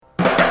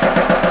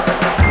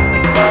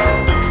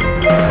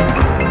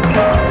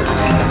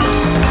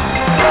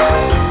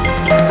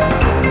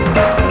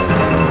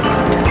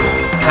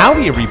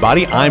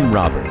everybody. I'm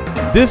Robert.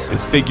 This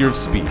is Figure of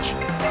Speech,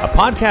 a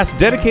podcast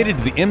dedicated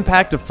to the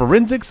impact of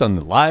forensics on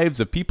the lives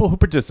of people who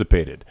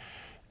participated.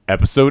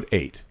 Episode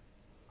 8,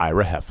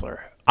 Ira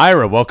Heffler.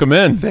 Ira, welcome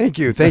in. Thank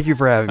you. Thank you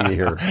for having me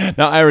here.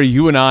 Now, Ira,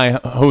 you and I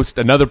host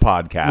another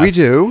podcast. We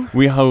do.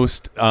 We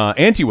host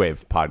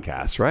Anti-Wave podcast.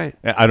 That's right.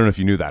 I don't know if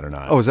you knew that or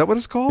not. Oh, is that what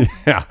it's called?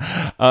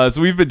 Yeah.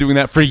 So we've been doing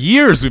that for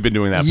years. We've been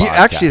doing that podcast.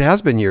 Actually, it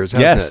has been years,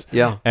 hasn't it?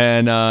 Yeah.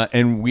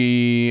 And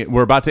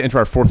we're about to enter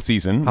our fourth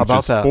season. How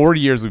about that? 4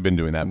 years we've been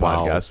doing that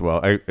Wow. podcast.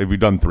 Well, we've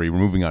done 3. We're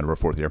moving on to our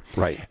 4th year.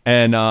 Right.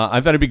 And I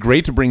thought it'd be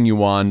great to bring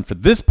you on for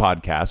this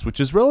podcast, which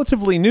is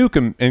relatively new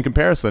in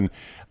comparison,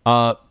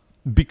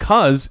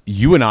 because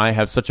you and I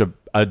have such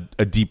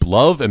a deep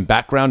love and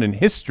background and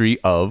history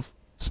of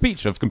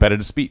speech, of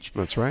competitive speech.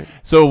 That's right.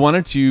 So I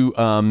wanted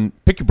to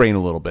pick your brain a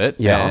little bit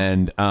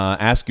and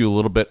ask you a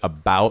little bit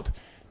about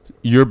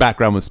your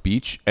background with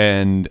speech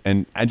and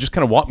just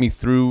kind of walk me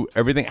through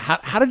everything.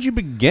 How did you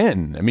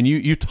begin? I mean,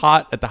 you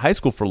taught at the high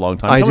school for a long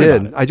time. I Tell me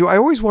did. about it. I do. I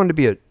always wanted to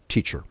be a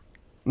teacher.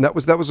 And that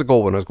was a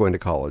goal when I was going to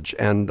college,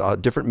 and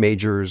different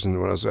majors. And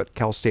when I was at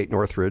Cal State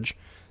Northridge,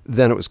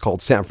 then it was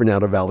called San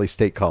Fernando Valley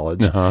State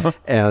College. Uh-huh.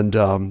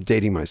 And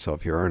dating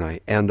myself here, aren't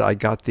I? And I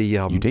got the.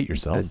 You date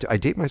yourself? I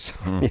date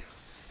myself. Yeah.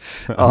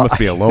 It must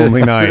be a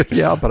lonely night.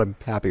 Yeah, but I'm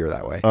happier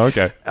that way.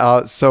 Okay.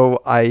 So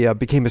I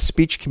became a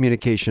speech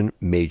communication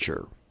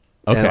major.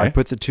 Okay. And I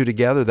put the two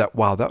together that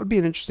would be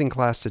an interesting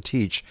class to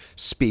teach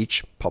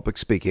speech, public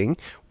speaking,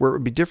 where it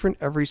would be different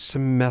every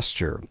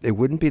semester. It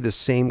wouldn't be the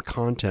same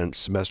content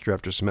semester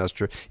after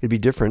semester. It'd be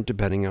different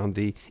depending on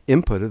the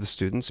input of the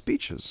students'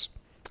 speeches.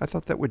 I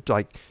thought that would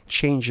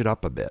change it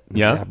up a bit.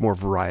 Yeah. Have more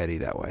variety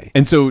that way.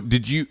 And so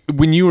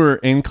when you were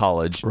in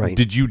college, Right.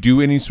 did you do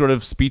any sort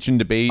of speech and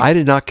debate? I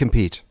did not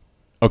compete.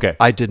 Okay.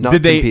 I did not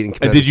compete in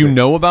competitive Did you speech.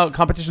 know about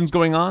competitions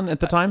going on at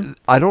the time?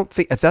 I don't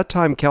think at that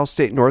time Cal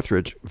State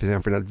Northridge,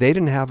 San Fernando, they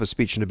didn't have a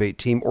speech and debate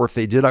team, or if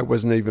they did, I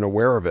wasn't even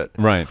aware of it.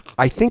 Right.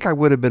 I think I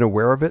would have been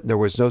aware of it. There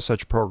was no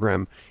such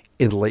program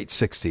in the late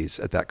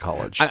 60s at that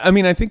college. I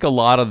mean, I think a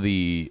lot of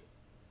the,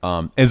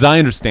 as I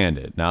understand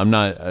it, now I'm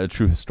not a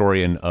true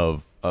historian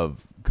of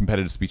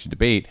competitive speech and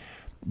debate,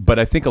 but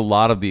I think a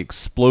lot of the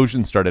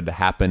explosion started to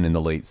happen in the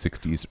late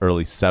 60s,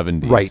 early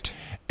 70s. Right.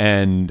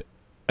 And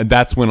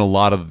that's when a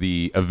lot of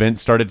the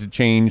events started to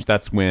change.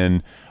 That's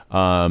when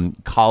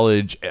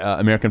college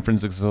American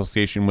Forensics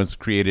Association was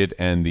created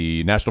and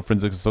the National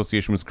Forensics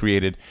Association was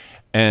created.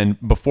 And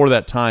before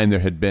that time, there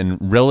had been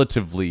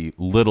relatively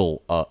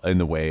little in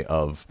the way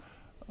of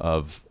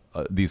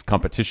these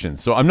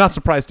competitions. So I'm not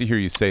surprised to hear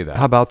you say that.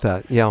 How about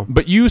that? Yeah.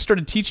 But you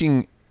started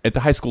teaching at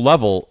the high school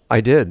level. I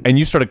did. And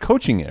you started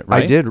coaching it,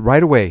 right? I did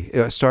right away.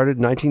 I started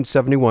in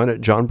 1971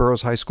 at John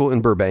Burroughs High School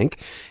in Burbank.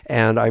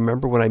 And I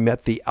remember when I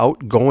met the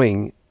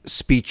outgoing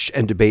speech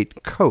and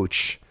debate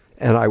coach,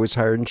 and I was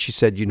hired, and she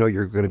said,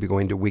 you're going to be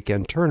going to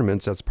weekend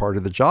tournaments. That's part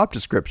of the job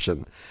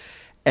description.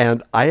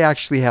 And I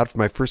actually had, for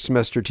my first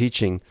semester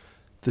teaching,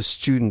 the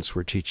students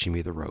were teaching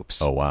me the ropes.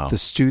 Oh, wow. The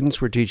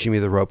students were teaching me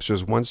the ropes. There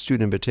was one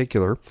student in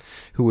particular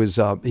who was,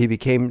 he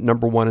became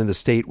number 1 in the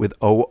state with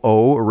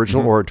OO,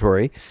 original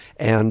oratory,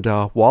 and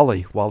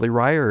Wally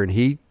Ryer. And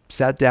he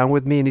sat down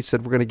with me and he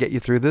said, we're going to get you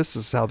through this.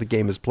 This is how the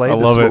game is played. I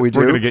This love is it. what we do.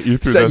 We're going to get you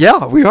through Said, this.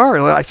 Yeah, we are.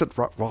 And I said,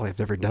 Wally, I've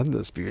never done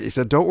this before. He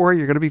said, don't worry,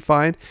 you're going to be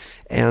fine.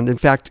 And in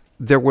fact,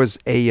 there was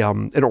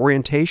an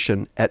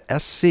orientation at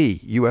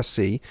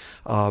USC,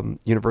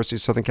 University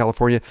of Southern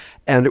California,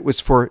 and it was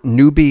for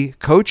newbie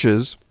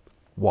coaches.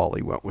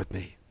 Wally went with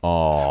me.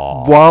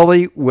 Aww.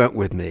 Wally went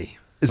with me.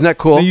 Isn't that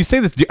cool? Now you say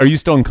this. Are you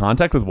still in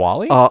contact with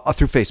Wally?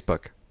 Through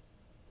Facebook.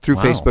 Through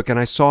Wow. Facebook. And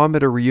I saw him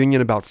at a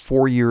reunion about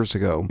 4 years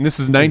ago. And this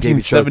is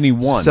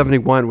 1971.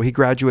 71. Well, he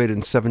graduated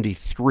in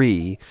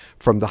 73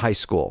 from the high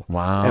school.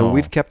 Wow. And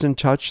we've kept in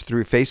touch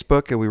through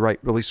Facebook, and we write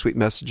really sweet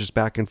messages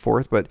back and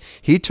forth. But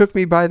he took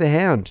me by the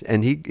hand,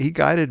 and he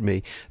guided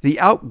me. The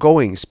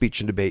outgoing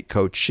speech and debate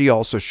coach, she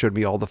also showed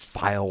me all the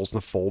files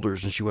and the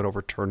folders, and she went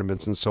over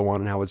tournaments and so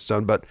on and how it's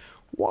done. But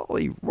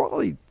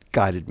Wally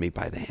guided me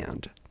by the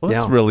hand. Well,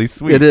 that's really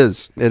sweet. It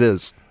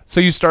is. So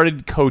you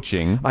started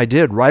coaching. I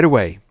did right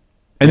away.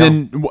 And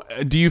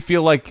then do you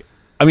feel like,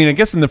 I mean, I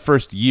guess in the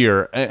first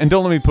year, and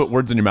don't let me put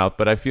words in your mouth,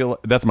 but I feel,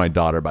 that's my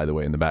daughter, by the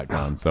way, in the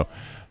background. So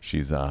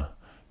she's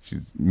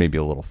maybe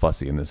a little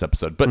fussy in this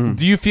episode. But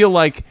do you feel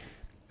like,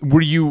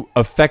 were you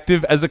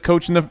effective as a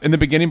coach in the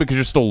beginning because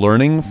you're still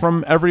learning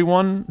from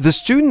everyone? The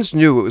students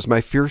knew it was my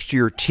first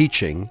year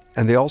teaching,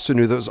 and they also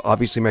knew that it was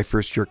obviously my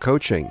first year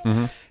coaching.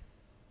 Mm-hmm.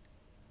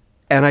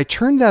 And I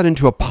turned that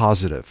into a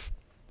positive.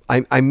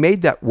 I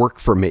made that work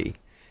for me.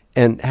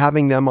 And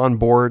having them on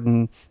board,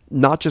 and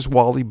not just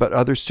Wally, but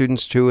other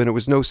students too, and it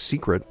was no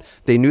secret.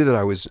 They knew that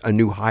I was a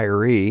new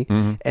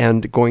hiree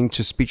and going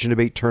to speech and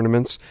debate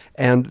tournaments.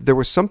 And there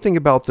was something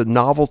about the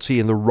novelty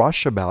and the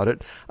rush about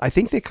it. I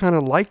think they kind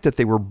of liked that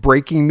they were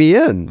breaking me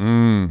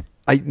in.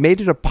 I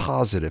made it a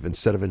positive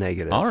instead of a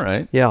negative. All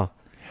right. Yeah.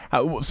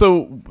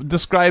 So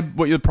describe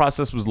what your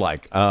process was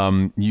like.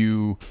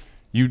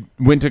 You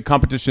went to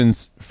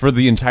competitions for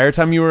the entire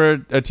time you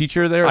were a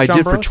teacher there at I John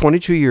did for Burroughs?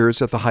 22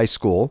 years at the high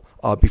school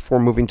before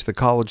moving to the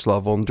college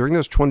level. And during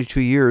those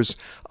 22 years,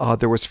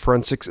 there was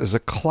forensics as a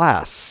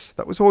class.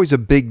 That was always a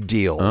big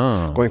deal,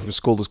 going from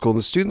school to school. And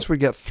the students would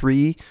get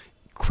 3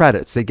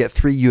 credits. They get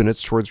 3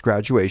 units towards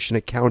graduation.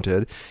 It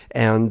counted.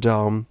 And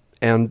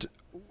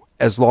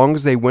as long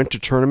as they went to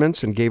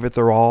tournaments and gave it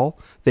their all,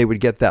 they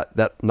would get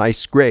that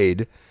nice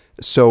grade.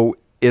 So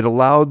it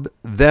allowed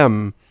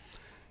them...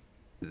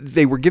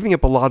 They were giving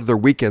up a lot of their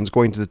weekends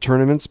going to the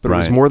tournaments, but it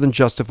was Right. more than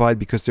justified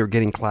because they were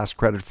getting class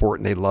credit for it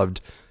and they loved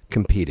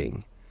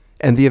competing.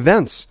 And the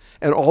events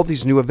and all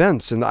these new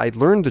events. And I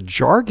learned the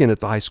jargon at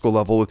the high school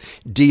level with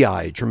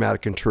DI,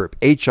 dramatic interp,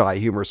 HI,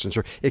 humorous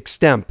interp,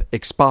 extemp,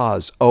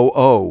 expos,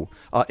 OO,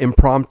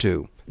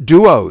 impromptu,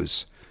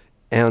 duos.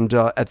 And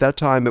at that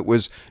time, it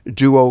was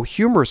duo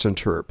humorous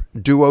interp,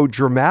 duo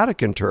dramatic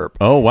interp,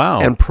 Oh, wow.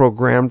 and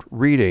programmed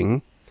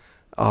reading.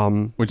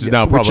 Which is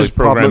now probably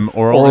program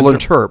oral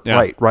interp.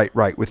 Yeah.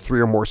 Right, with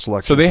 3 or more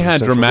selections. So they had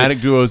essentially. dramatic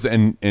duos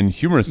and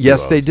humorous duos.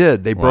 Yes, they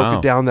did. They broke Wow.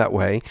 it down that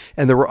way.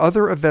 And there were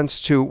other events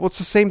too. Well, it's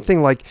the same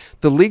thing. Like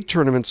the league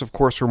tournaments, of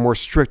course, were more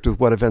strict with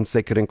what events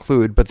they could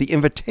include, but the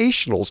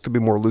invitationals could be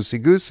more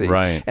loosey-goosey.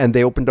 Right. And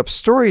they opened up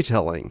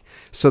storytelling.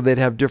 So they'd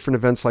have different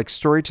events like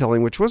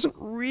storytelling, which wasn't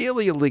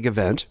really a league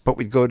event, but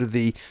we'd go to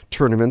the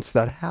tournaments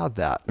that had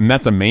that. And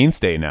that's a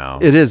mainstay now.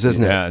 It is,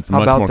 isn't it? Yeah, it's a How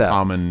much about more that?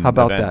 common How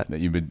about event that?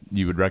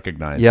 you would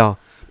recognize. Yeah.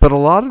 But a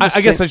lot of the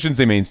I guess I shouldn't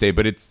say mainstay,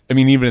 but it's. I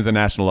mean, even at the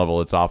national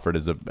level, it's offered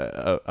as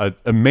a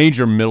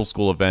major middle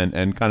school event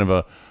and kind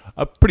of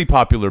a pretty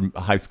popular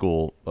high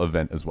school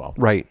event as well.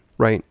 Right.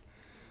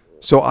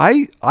 So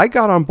I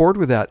got on board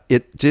with that.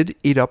 It did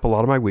eat up a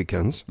lot of my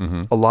weekends,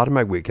 And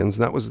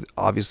that was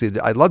obviously,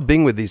 I loved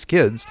being with these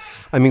kids.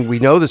 I mean, we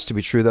know this to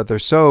be true, that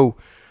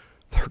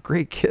they're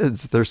great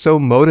kids. They're so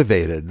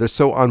motivated. They're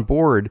so on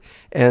board.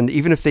 And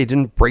even if they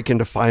didn't break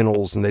into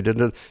finals and they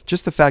didn't,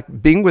 just the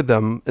fact being with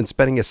them and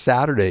spending a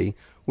Saturday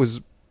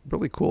was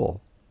really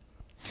cool.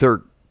 They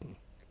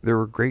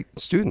were great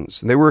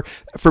students. And they were,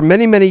 for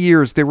many, many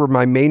years, they were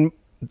my main,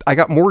 I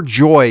got more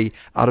joy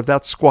out of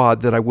that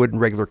squad than I would in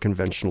regular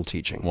conventional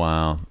teaching.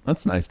 Wow,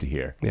 that's nice to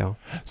hear. Yeah.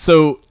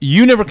 So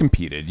you never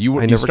competed.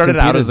 You never started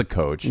out competed. as a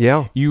coach.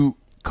 Yeah. You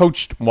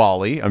coached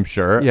Wally, I'm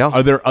sure. Yeah.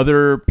 Are there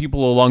other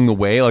people along the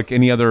way, like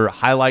any other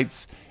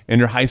highlights in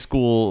your high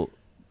school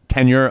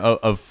tenure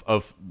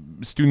of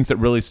students that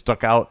really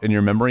stuck out in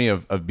your memory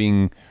of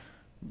being,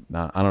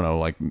 I don't know,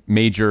 like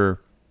major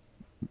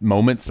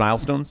moments,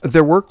 milestones?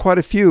 There were quite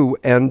a few,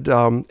 and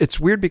it's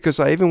weird because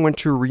I even went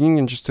to a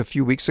reunion just a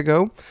few weeks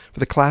ago.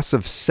 The class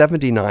of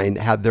 '79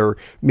 had their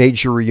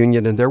major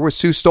reunion, and there was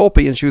Sue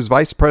Stolpe, and she was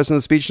vice president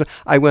of speech.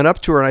 I went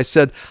up to her and I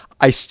said,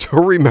 "I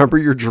still remember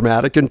your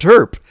dramatic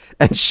interp,"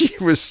 and she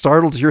was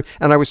startled to hear.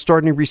 And I was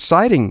starting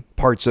reciting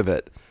parts of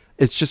it.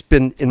 It's just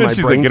been in my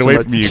she's brain. like, "Get so away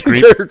much. from me, you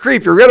creep." You're a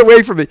creep. You're get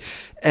away from me.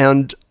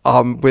 And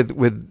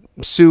with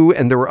Sue,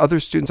 and there were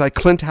other students.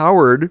 Clint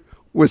Howard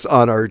was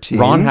on our team.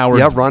 Ron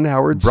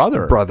Howard's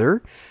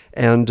brother.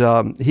 And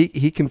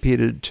he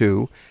competed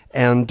too.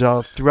 And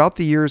throughout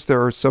the years,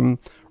 there are some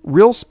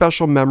real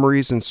special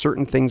memories and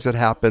certain things that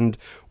happened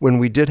when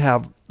we did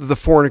have the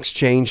foreign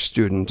exchange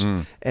student,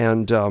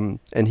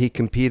 and he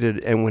competed.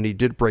 And when he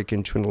did break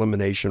into an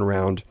elimination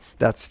round,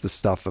 that's the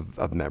stuff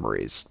of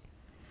memories.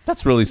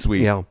 That's really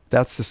sweet. Yeah,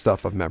 that's the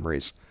stuff of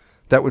memories.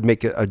 That would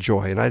make it a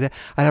joy. And I'd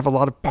have a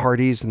lot of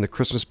parties and the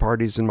Christmas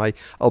parties in my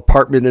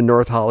apartment in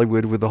North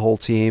Hollywood with the whole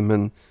team.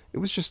 And it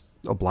was just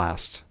a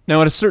blast.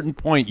 Now, at a certain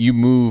point, you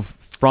move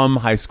from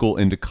high school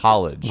into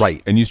college.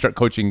 Right. And you start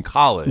coaching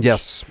college.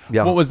 Yes.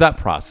 Yeah. What was that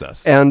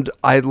process? And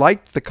I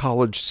liked the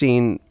college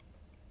scene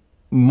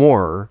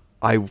more.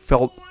 I've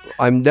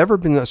never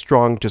been a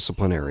strong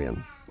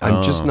disciplinarian.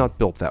 I'm just not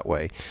built that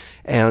way.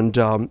 And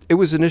it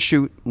was an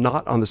issue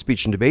not on the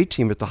speech and debate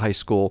team at the high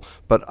school,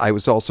 but I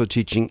was also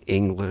teaching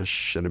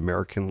English and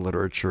American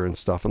literature and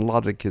stuff, and a lot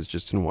of the kids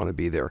just didn't want to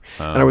be there.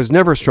 And I was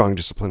never a strong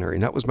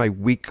disciplinarian. That was my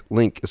weak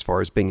link as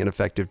far as being an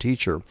effective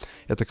teacher.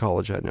 At the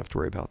college, I didn't have to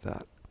worry about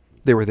that.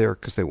 They were there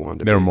because they wanted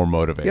to be. They were more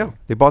motivated. Yeah,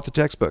 they bought the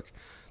textbook.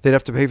 They'd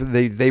have to pay for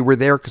they were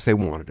there because they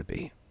wanted to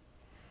be.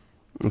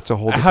 It's a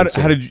whole different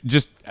How did you,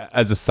 just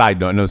as a side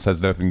note, I know this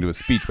has nothing to do with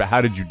speech, but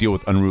how did you deal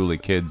with unruly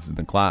kids in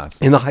the class?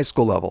 in the high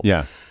school level.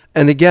 Yeah.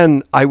 And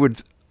again, I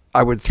would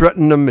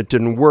threaten them. It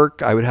didn't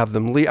work. I would have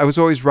them leave. I was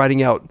always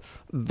writing out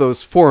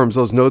those forms,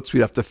 those notes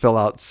we'd have to fill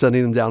out,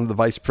 sending them down to the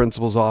vice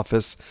principal's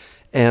office.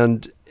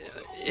 And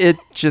it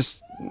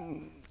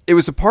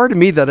was a part of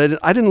me that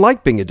I didn't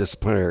like being a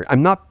disciplinarian.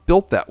 I'm not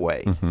built that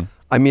way. Mm-hmm.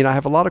 I mean, I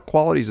have a lot of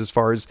qualities as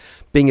far as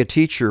being a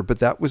teacher, but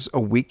that was a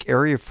weak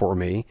area for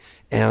me.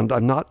 And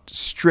I'm not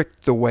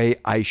strict the way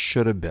I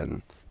should have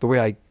been, the way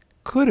I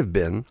could have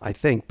been, I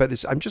think,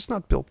 but I'm just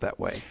not built that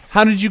way.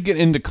 How did you get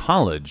into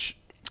college?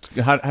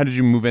 How did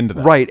you move into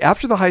that? Right.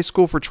 After the high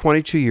school for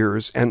 22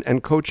 years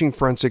and coaching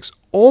forensics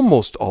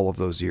almost all of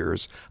those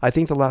years, I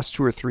think the last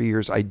 2 or 3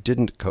 years I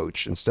didn't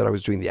coach. Instead, I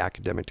was doing the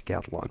academic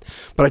decathlon.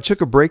 But I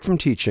took a break from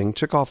teaching,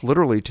 took off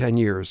literally 10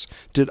 years,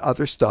 did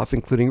other stuff,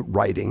 including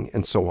writing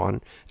and so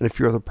on, and a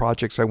few other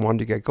projects I wanted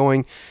to get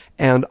going.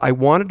 And I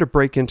wanted to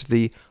break into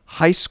the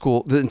high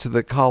school, into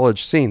the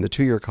college scene, the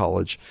 2-year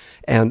college,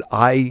 and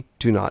I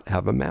do not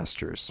have a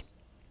master's.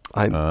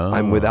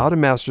 I'm without a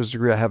master's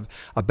degree. I have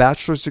a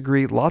bachelor's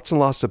degree, lots and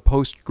lots of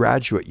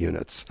postgraduate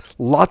units,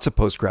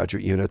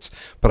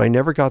 but I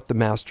never got the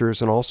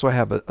master's. And also I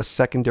have a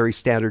secondary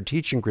standard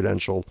teaching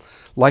credential,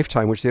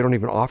 lifetime, which they don't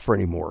even offer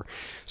anymore.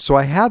 So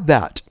I had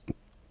that.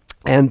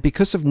 And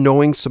because of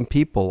knowing some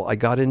people, I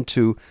got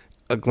into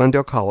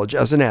Glendale College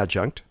as an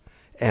adjunct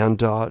and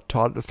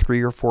taught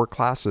 3 or 4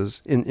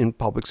 classes in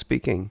public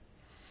speaking.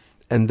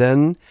 And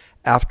then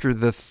after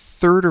the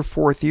 3rd or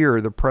 4th year,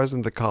 the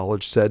president of the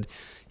college said,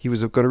 he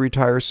was going to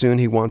retire soon.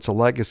 He wants a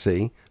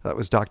legacy. That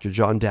was Dr.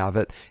 John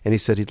Davitt. And he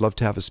said he'd love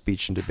to have a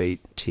speech and debate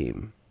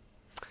team.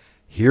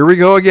 Here we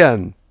go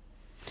again.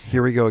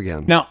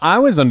 Now, I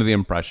was under the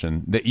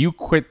impression that you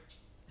quit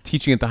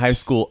teaching at the high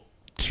school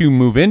to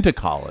move into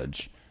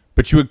college,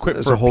 but you would quit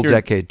for a whole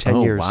decade,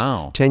 10 years.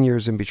 Wow. 10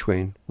 years in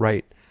between,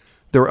 right.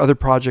 There were other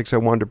projects I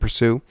wanted to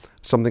pursue,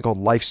 something called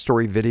Life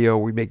Story Video.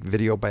 We make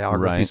video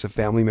biographies of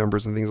family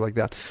members and things like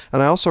that.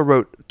 And I also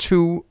wrote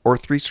 2 or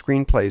 3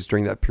 screenplays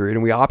during that period,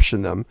 and we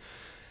optioned them.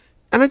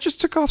 And I just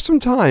took off some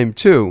time,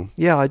 too.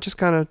 Yeah, I just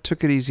kind of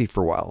took it easy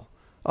for a while.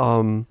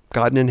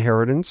 Got an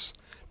inheritance,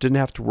 didn't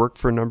have to work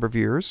for a number of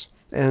years,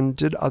 and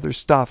did other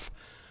stuff.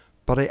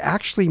 But I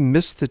actually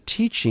missed the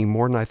teaching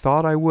more than I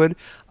thought I would.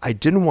 I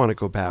didn't want to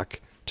go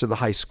back to the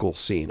high school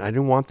scene. I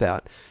didn't want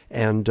that.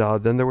 And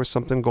then there was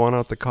something going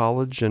on at the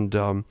college, and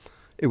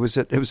it was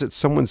at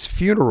someone's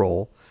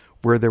funeral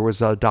where there was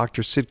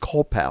Dr. Sid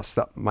Colpass.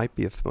 That might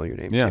be a familiar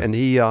name. Yeah. And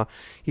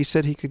he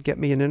said he could get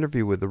me an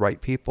interview with the right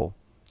people,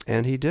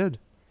 and he did.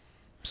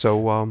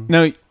 So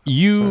now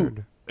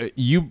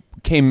you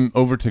came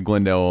over to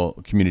Glendale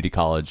Community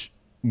College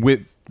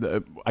with,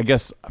 I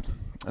guess,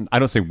 I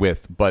don't say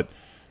with, but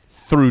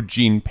through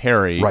Gene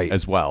Perry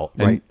as well.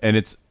 And,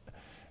 and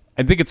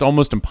I think it's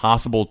almost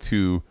impossible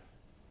to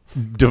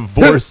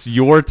divorce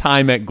your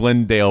time at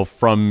Glendale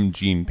from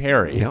Gene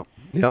Perry.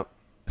 Yep.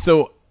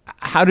 So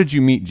how did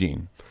you meet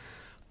Gene?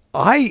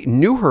 I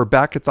knew her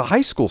back at the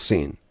high school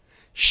scene.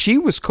 She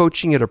was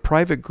coaching at a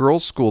private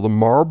girls' school, the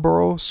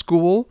Marlboro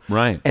School.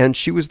 Right. And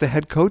she was the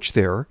head coach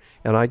there.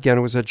 And I,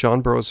 again, was at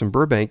John Burroughs in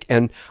Burbank.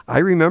 And I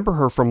remember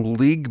her from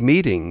league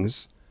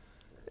meetings.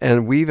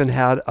 And we even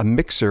had a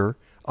mixer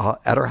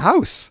at her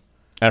house.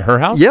 At her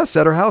house? Yes,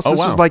 at her house. Oh, this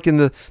wow. is like in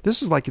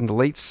the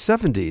late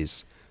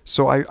 70s.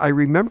 So I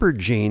remembered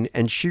Jean,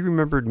 and she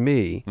remembered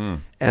me.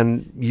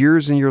 And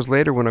years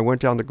later, when I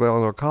went down to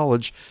Glendale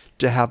College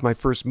to have my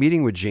first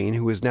meeting with Jean,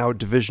 who is now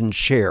division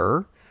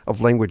chair of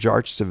Language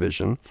Arts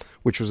Division,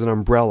 which was an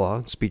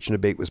umbrella, speech and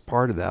debate was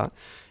part of that,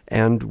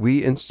 and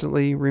we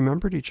instantly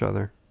remembered each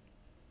other.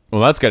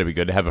 Well, that's got to be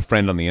good to have a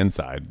friend on the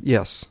inside.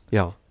 Yes,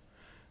 yeah.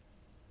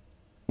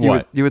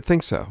 What? You would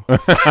think so.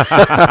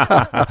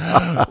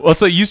 Well,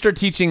 so you start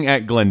teaching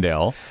at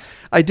Glendale.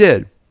 I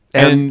did.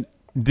 And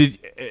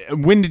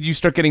when did you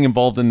start getting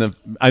involved in the?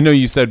 I know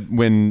you said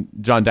when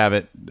John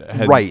Davitt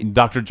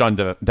Dr. John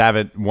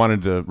Davitt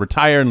wanted to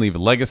retire and leave a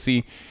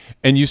legacy,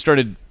 and you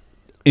started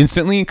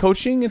instantly in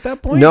coaching at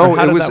that point? No,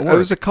 it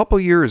was a couple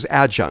years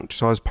adjunct.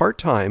 So I was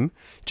part-time,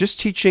 just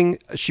teaching.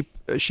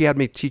 She had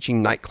me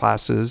teaching night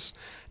classes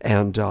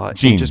and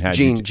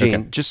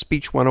just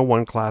speech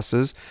 101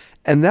 classes.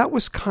 And that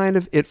was kind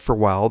of it for a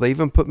while. They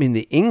even put me in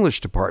the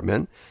English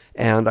department,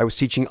 and I was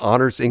teaching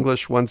honors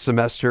English one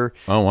semester.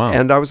 Oh, wow.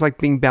 And I was like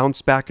being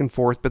bounced back and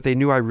forth, but they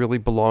knew I really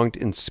belonged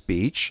in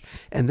speech.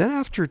 And then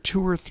after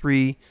 2 or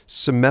 3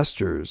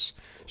 semesters,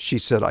 she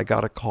said, I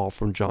got a call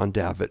from John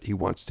Davitt. He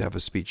wants to have a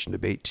speech and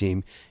debate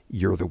team.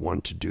 You're the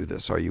one to do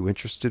this. Are you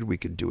interested? We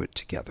could do it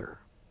together.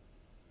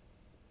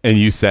 And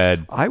you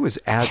said, I was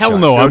adjunct. Hell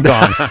no, I'm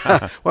gone.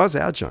 Well, I was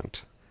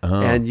adjunct. Uh-huh.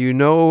 And you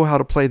know how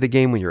to play the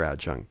game when you're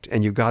adjunct.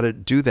 And you got to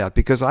do that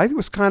because I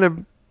was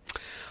I'm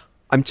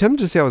tempted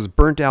to say I was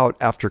burnt out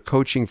after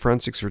coaching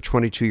forensics for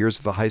 22 years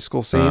at the high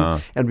school scene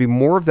and be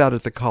more of that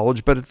at the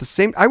college. But at the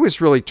same, I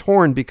was really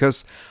torn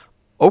because,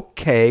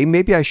 okay,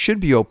 maybe I should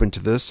be open to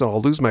this and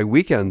I'll lose my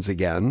weekends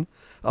again.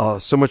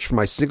 So much for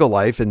my single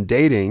life and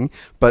dating.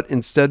 But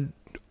instead,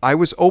 I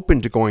was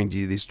open to going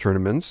to these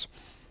tournaments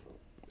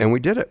and we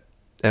did it.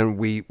 And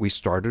we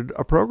started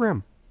a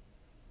program.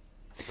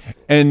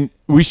 And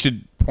we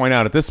should point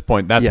out at this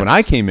point, that's when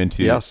I came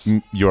into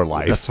your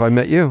life. That's how I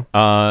met you.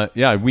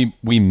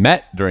 We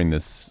met during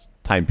this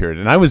time period.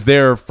 And I was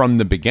there from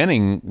the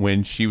beginning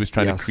when she was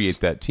trying to create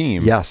that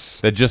team. Yes.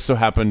 That just so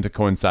happened to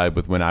coincide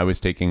with when I was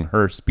taking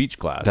her speech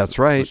class. That's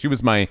right. So she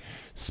was my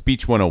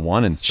Speech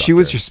 101 instructor. She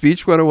was your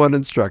Speech 101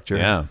 instructor.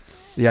 Yeah.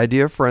 The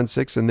idea of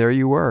forensics, and there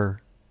you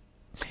were.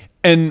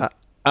 And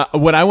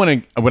what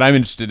I'm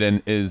interested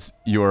in is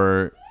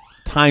your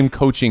time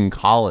coaching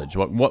college?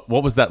 What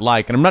was that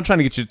like? And I'm not trying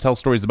to get you to tell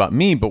stories about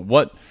me, but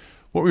what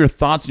were your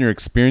thoughts and your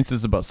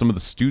experiences about some of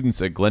the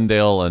students at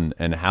Glendale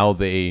and how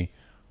they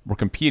were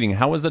competing?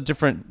 How was that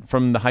different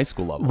from the high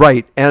school level?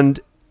 Right. And,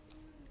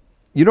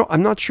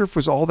 I'm not sure if it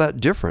was all that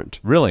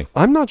different. Really?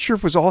 I'm not sure if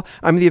it was all.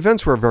 I mean, the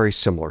events were very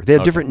similar. They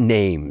had different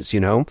names,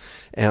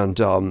 and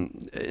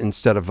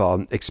instead of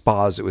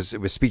Expose, it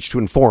was Speech to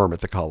Inform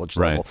at the college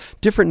level. Right.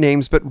 Different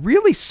names, but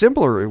really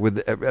similar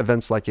with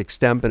events like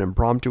Extemp and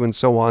Impromptu and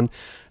so on.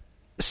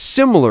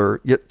 Similar,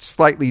 yet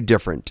slightly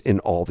different in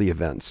all the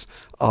events.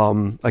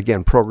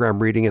 Again,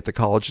 program reading at the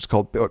college is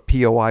called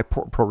POI,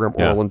 Program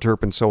Oral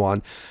Interp, and so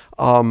on.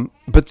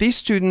 But these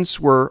students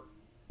were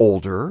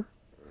older,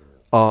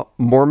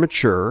 more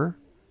mature,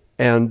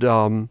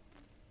 and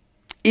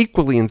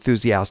equally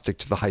enthusiastic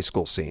to the high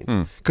school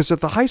scene. Because at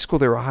the high school,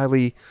 they were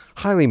highly,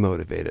 highly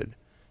motivated.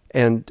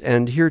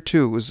 And here,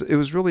 too, it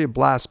was really a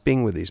blast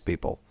being with these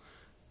people.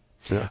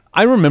 Yeah.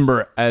 I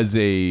remember as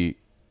a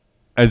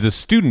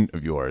student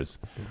of yours,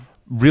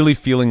 really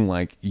feeling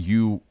like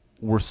you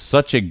were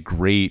such a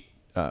great.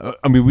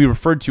 We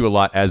referred to you a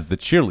lot as the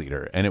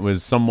cheerleader, and it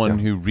was someone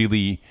who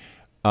really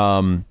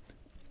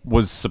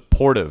was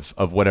supportive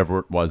of whatever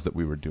it was that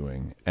we were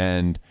doing.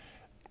 And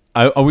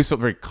I always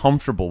felt very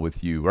comfortable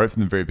with you right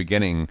from the very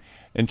beginning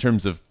in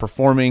terms of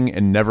performing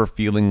and never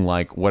feeling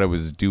like what I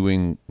was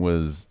doing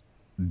was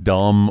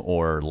dumb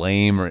or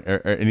lame or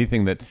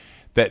anything that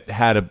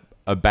had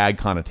a bad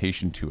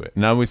connotation to it.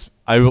 And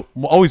I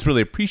always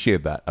really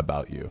appreciated that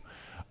about you.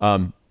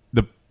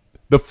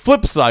 The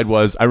flip side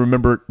was I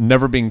remember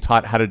never being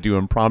taught how to do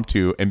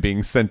impromptu and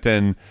being sent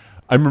in.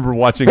 I remember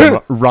watching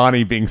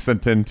Ronnie being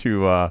sent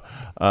into it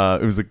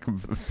was a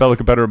fellow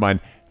competitor of mine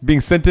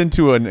being sent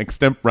into an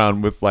Extemp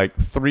round with like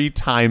 3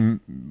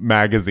 Time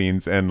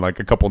magazines and like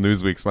a couple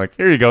Newsweeks. Like,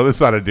 here you go,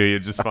 this ought to do you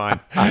just fine.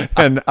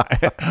 And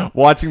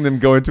watching them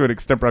go into an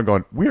Extemp round,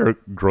 going, we are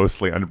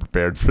grossly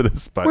unprepared for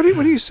this. But What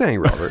are you saying,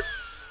 Robert?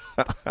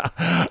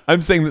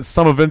 I'm saying that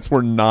some events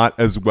were not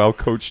as well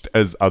coached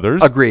as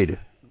others. Agreed.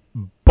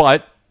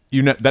 But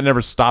that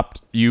never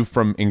stopped you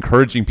from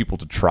encouraging people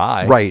to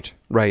try.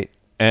 Right.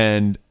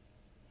 And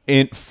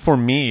for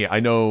me,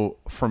 I know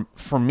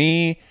for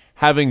me,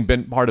 having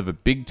been part of a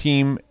big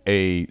team,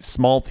 a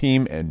small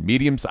team, and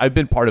mediums, I've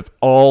been part of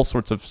all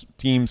sorts of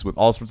teams with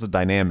all sorts of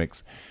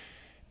dynamics.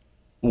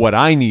 What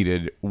I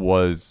needed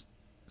was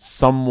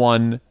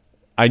someone.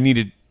 I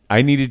needed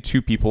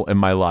 2 people in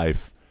my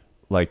life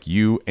like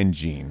you and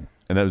Gene.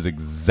 And that was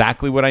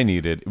exactly what I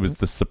needed. It was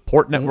the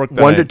support network.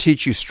 One to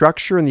teach you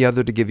structure and the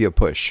other to give you a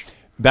push.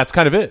 That's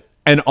kind of it.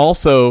 And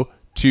also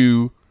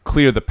to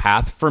clear the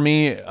path for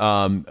me,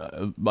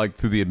 like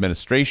through the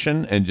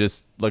administration and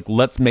just like,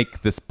 let's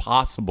make this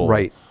possible.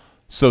 Right.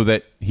 So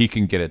that he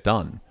can get it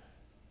done.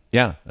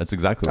 Yeah, that's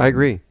exactly what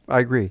I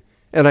agree.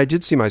 And I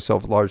did see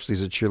myself largely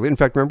as a cheerleader. In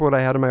fact, remember what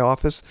I had in my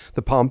office?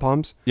 The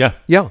pom-poms? Yeah.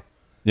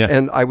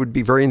 And I would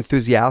be very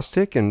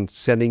enthusiastic and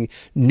sending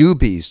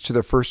newbies to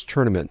their first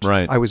tournament.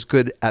 Right. I was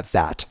good at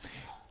that.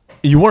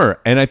 You were.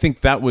 And I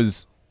think that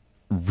was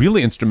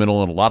really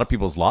instrumental in a lot of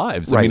people's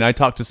lives. Right. I mean, I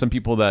talked to some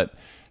people that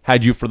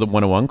had you for the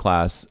 101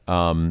 class.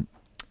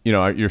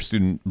 Your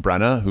student,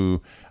 Brenna,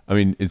 who,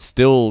 is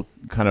still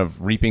kind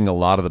of reaping a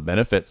lot of the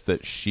benefits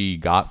that she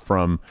got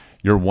from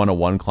your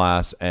 101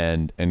 class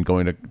and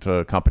going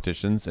to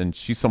competitions. And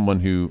she's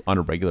someone who, on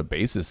a regular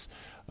basis,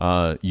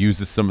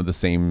 uses some of the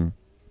same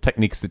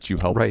techniques that you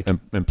help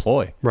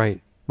employ.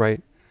 Right.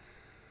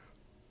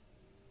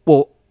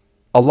 Well,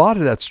 a lot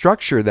of that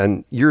structure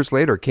then years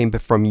later came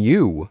from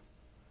you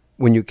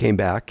when you came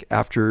back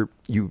after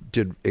you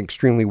did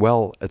extremely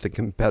well at the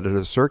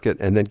competitive circuit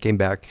and then came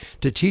back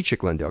to teach at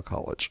Glendale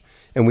College.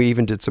 And we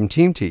even did some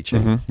team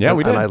teaching. Mm-hmm. Yeah,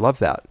 we did. And I love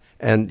that.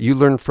 And you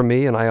learned from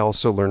me and I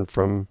also learned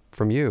from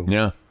you.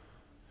 Yeah.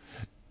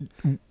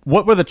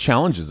 What were the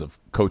challenges of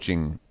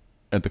coaching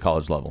at the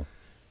college level?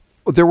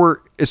 There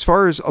were, as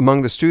far as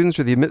among the students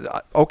or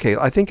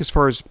I think as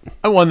far as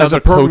as a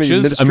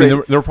coaches, there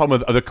were problems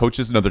with other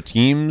coaches and other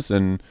teams.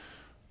 And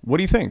what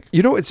do you think?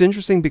 It's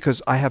interesting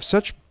because I have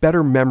such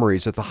better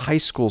memories at the high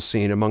school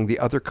scene among the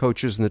other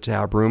coaches in the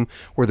tab room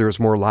where there was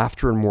more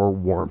laughter and more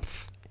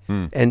warmth.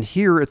 And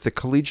here at the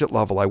collegiate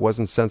level, I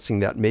wasn't sensing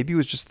that. Maybe it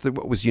was just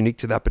what was unique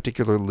to that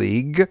particular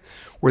league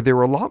where they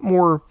were a lot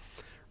more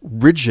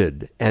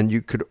rigid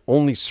and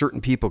only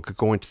certain people could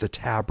go into the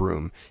tab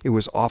room. It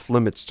was off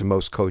limits to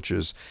most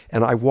coaches.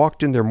 And I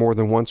walked in there more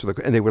than once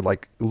and they would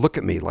look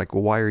at me like,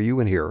 well, why are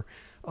you in here?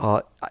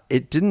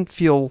 It didn't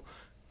feel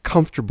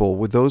comfortable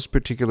with those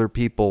particular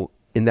people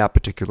in that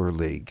particular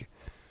league.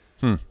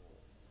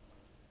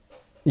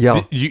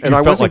 Yeah. You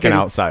felt like an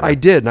outsider. I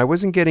did. And I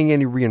wasn't getting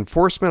any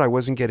reinforcement. I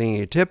wasn't getting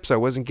any tips. I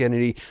wasn't getting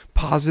any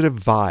positive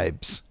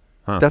vibes.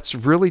 That's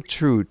really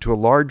true to a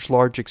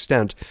large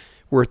extent.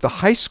 Where at the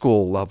high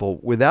school level,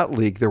 with that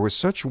league, there was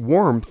such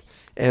warmth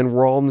and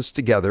we're all in this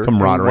together.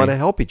 Camaraderie. And we want to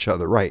help each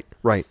other. Right.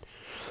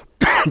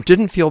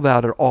 Didn't feel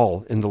that at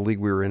all in the league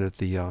we were in at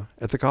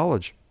the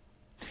college.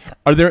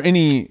 Are there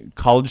any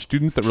college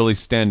students that really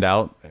stand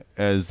out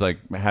as like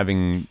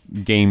having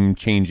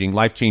game-changing,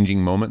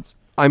 life-changing moments?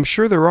 I'm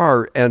sure there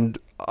are, and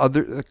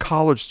other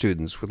college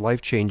students with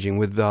life-changing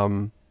with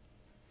Well,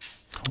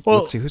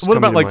 let's see, who's what coming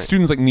about to like mind?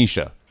 students like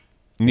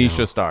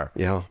Nisha Starr?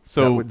 Yeah.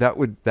 So that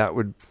would.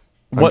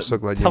 I'm what? so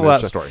glad you Tell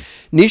mentioned that story.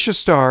 Nisha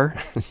Starr,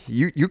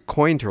 you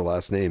coined her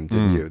last name,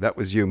 didn't you? That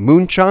was you.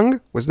 Moon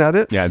Chung, wasn't that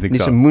it? Yeah, I think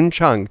Nisha so. Moon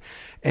Chung,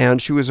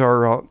 and she was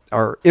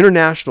our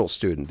international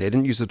student. They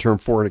didn't use the term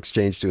foreign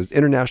exchange student.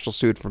 International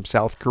student from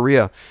South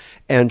Korea,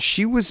 and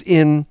she was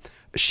in.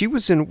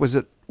 Was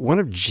it one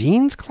of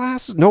Jean's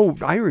classes? No,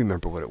 I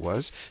remember what it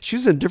was. She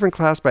was in a different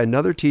class by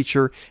another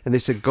teacher, and they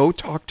said, go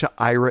talk to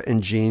Ira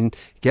and Jean,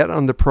 get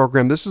on the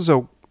program. This is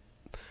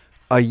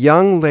a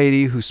young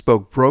lady who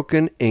spoke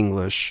broken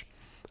English,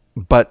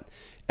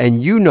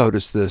 and you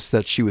noticed this,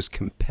 that she was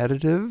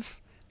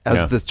competitive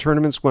as the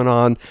tournaments went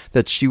on,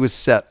 that she was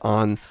set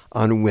on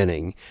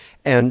winning.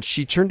 And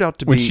she turned out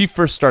to When be... she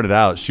first started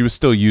out, she was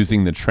still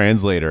using the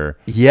translator.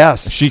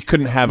 Yes. She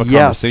couldn't have a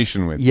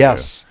conversation with you.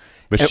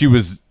 But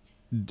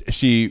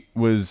she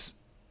was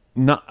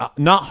not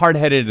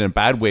hard-headed in a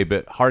bad way,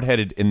 but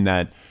hard-headed in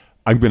that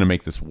I'm going to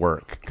make this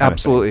work.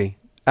 Absolutely.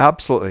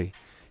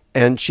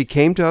 And she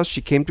came to us.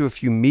 She came to a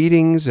few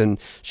meetings, and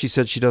she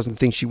said she doesn't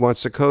think she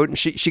wants to code. And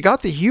she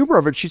got the humor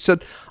of it. She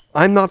said,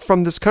 I'm not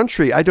from this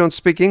country. I don't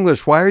speak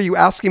English. Why are you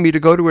asking me to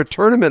go to a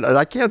tournament? And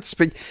I can't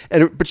speak.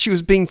 But she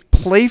was being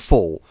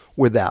playful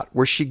with that,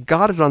 where she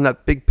got it on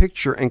that big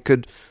picture and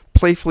could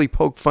playfully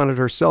poke fun at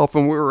herself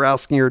and what we were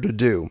asking her to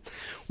do.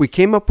 We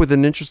came up with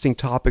an interesting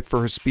topic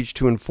for her speech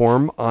to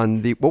inform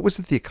on the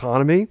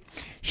economy.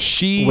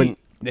 She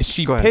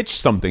pitched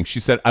something. She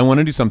said, I want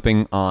to do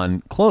something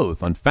on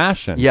clothes, on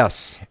fashion.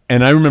 Yes.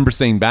 And I remember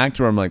saying back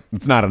to her, I'm like,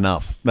 it's not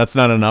enough. That's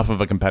not enough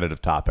of a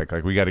competitive topic.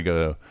 Like, we got to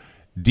go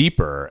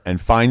deeper and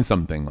find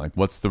something. Like,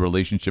 what's the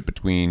relationship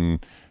between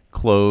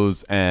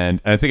clothes and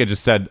I think I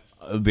just said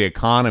the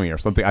economy or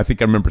something. I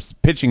think I remember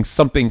pitching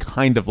something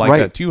kind of like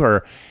that to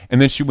her.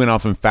 And then she went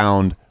off and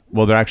found,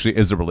 well, there actually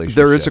is a relationship.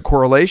 There is a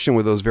correlation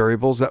with those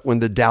variables that when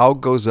the Dow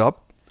goes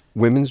up,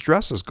 women's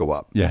dresses go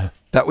up. Yeah.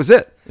 That was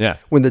it. Yeah.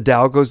 When the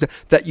Dow goes down,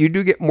 that you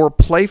do get more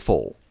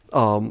playful,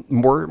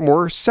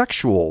 more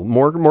sexual,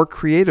 more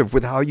creative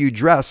with how you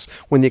dress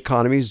when the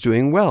economy is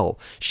doing well.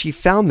 She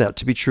found that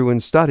to be true in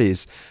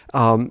studies.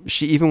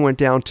 She even went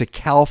down to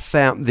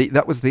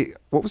what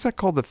was that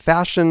called? The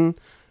Fashion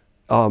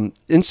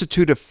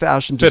Institute of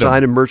Fashion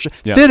Design and Merchant,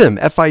 FIDM,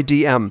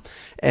 FIDM.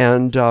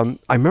 And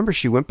I remember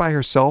she went by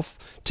herself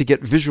to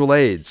get visual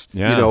aids,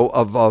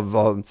 of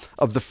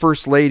the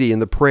first lady in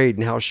the parade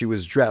and how she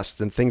was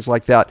dressed and things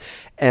like that.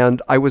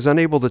 And I was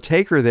unable to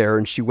take her there,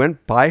 and she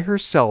went by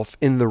herself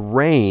in the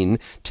rain,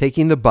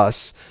 taking the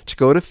bus to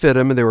go to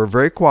FIDM, and they were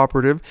very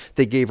cooperative.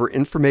 They gave her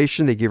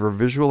information, they gave her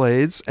visual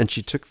aids, and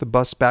she took the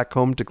bus back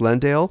home to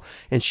Glendale,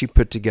 and she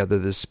put together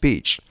this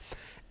speech.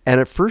 And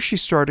at first she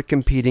started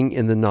competing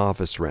in the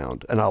novice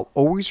round. And I'll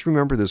always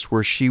remember this,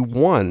 where she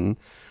won,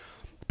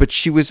 but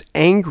she was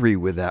angry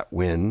with that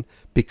win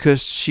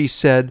because she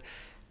said,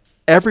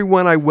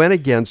 everyone I went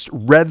against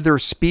read their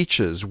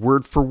speeches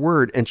word for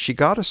word. And she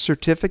got a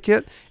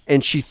certificate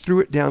and she threw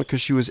it down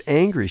because she was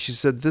angry. She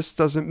said, this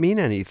doesn't mean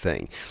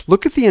anything.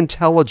 Look at the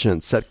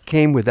intelligence that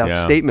came with that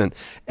statement.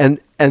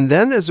 And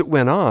then as it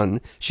went on,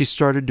 she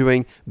started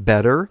doing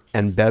better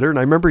and better. And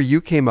I remember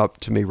you came up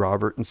to me,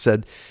 Robert, and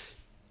said,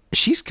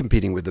 she's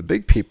competing with the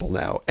big people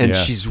now, and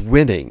she's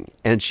winning,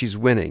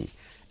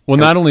 Well,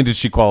 not only did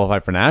she qualify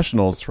for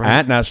nationals,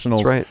 at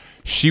nationals,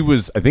 she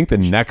was, I think, the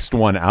next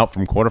one out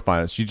from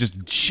quarterfinals. She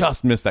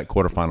just missed that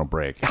quarterfinal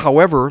break.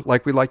 However,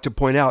 like we like to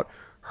point out,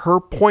 her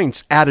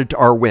points added to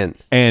our win.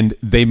 And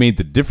they made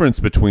the difference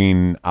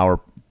between our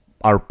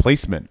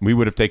placement. We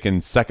would have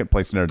taken second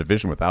place in our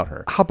division without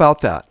her. How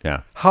about that?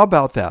 Yeah. How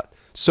about that?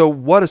 So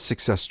what a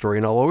success story.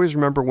 And I'll always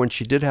remember when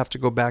she did have to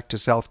go back to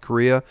South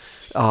Korea,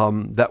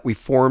 that we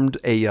formed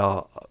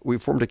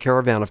a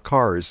caravan of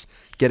cars,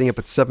 getting up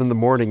at 7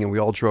 a.m, and we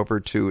all drove her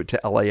to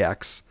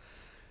LAX.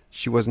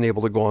 She wasn't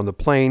able to go on the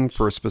plane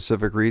for a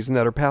specific reason,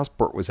 that her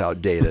passport was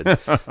outdated.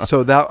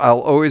 So that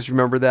I'll always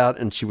remember that.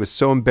 And she was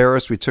so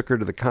embarrassed. We took her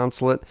to the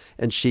consulate,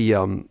 and she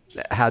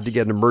had to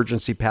get an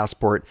emergency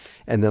passport.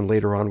 And then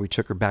later on, we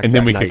took her back. And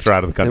then we kicked her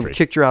out of the country. Then we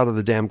kicked her out of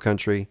the damn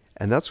country.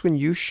 And that's when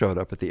you showed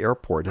up at the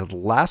airport at the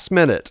last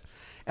minute.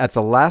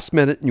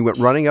 And you went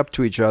running up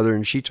to each other.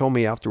 And she told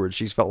me afterwards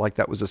she felt like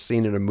that was a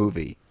scene in a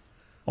movie.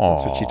 Aww.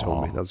 That's what she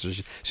told me.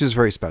 She was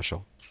very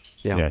special.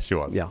 Yeah, she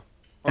was. Yeah.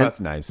 Oh,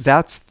 that's nice.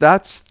 That's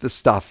the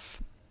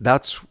stuff.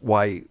 That's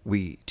why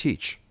we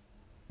teach.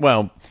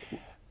 Well,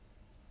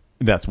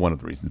 that's one of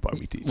the reasons why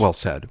we teach. Well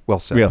said.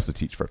 We also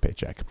teach for a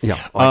paycheck. Yeah,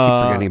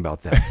 I keep forgetting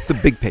about that. The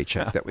big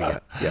paycheck that we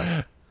get.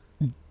 Yes.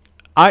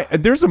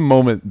 There's a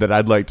moment that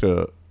I'd like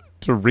to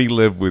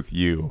relive with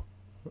you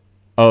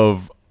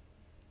of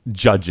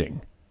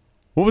judging.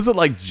 What was it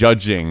like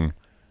judging?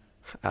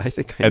 I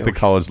think at the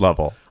college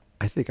level.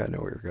 I think I know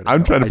where you're going.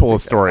 I'm trying to pull a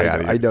story out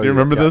of you. Do you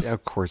remember this? Yeah,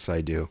 of course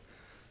I do.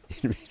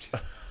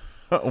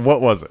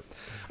 What was it?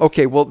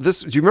 Okay, well, do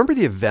you remember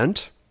the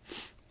event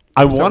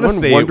I There's that want to one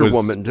say Wonder it was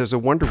Woman. There's a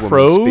Wonder Woman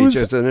prose?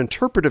 speech. It's an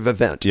interpretive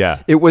event.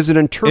 Yeah. It was an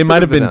interpretive. It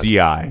might have been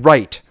event.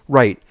 DI.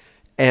 Right.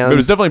 And It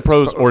was definitely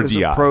prose or it was a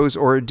DI. prose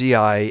or a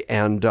DI,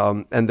 and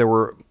there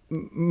were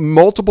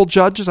multiple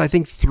judges. I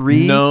think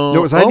 3. No,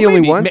 was I the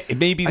only one?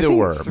 Maybe I there think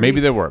were. 3. Maybe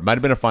there were. Might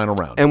have been a final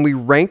round. And we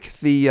rank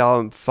the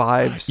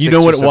 5, 6. You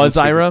know what or it was,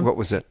 7 speakers. Ira? What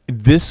was it?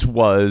 This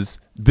was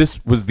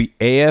the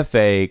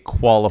AFA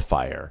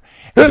qualifier.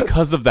 And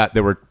because of that,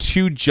 there were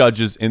 2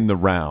 judges in the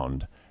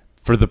round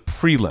for the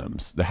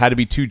prelims. There had to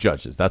be 2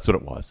 judges. That's what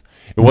it was.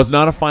 It was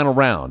not a final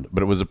round,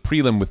 but it was a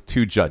prelim with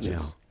 2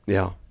 judges.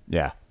 Yeah.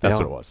 Yeah, that's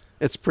what it was.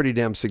 It's pretty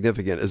damn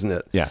significant, isn't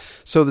it? Yeah.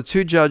 So the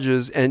 2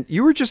 judges, and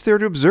you were just there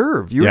to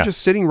observe. You were Yeah.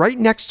 just sitting right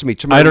next to me,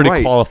 to my I'd already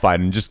right. qualified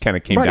and just kind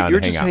of came down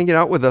You're to hang just out. hanging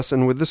out with us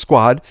and with the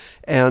squad,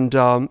 and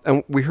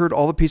we heard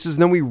all the pieces,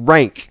 and then we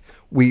rank.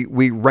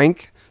 We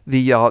rank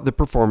the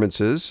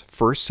performances,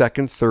 first,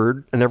 second,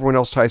 third, and everyone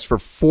else ties for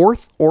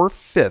 4th or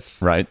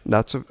 5th. Right.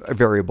 That's a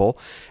variable.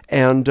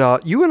 And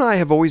you and I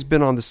have always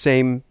been on the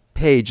same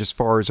page as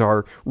far as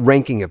our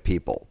ranking of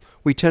people.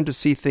 We tend to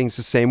see things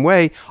the same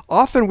way.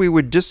 Often we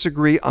would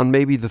disagree on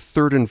maybe the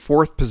 3rd and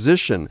 4th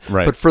position.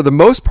 Right. But for the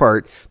most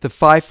part, the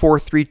 5, 4,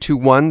 3, 2,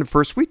 1,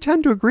 first, we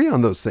tend to agree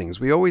on those things.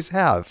 We always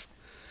have.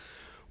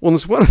 Well, in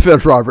this one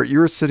event, Robert, you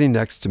were sitting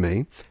next to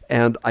me,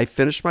 and I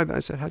finished I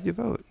said, how'd you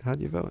vote?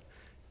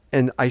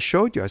 And I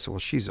showed you. I said, well,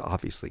 she's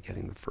obviously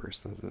getting the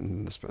 1st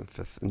and this one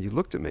the 5th. And you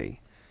looked at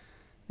me.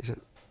 You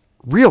said,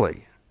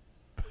 really?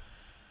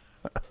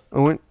 I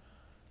went,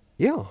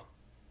 yeah.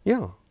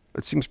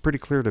 It seems pretty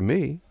clear to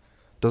me.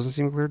 Doesn't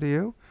seem clear to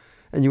you?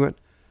 And you went,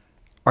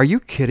 are you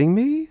kidding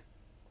me?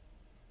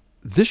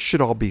 This should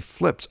all be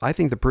flipped. I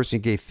think the person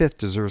who gave 5th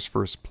deserves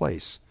 1st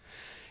place.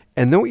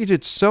 And then what you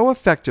did so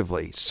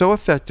effectively,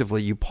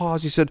 you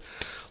paused, you said,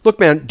 look,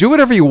 man, do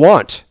whatever you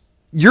want.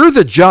 You're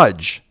the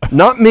judge,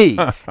 not me.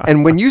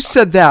 And when you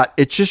said that,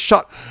 it just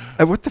shot,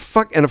 what the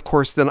fuck? And of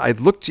course, then I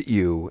looked at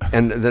you,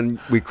 and then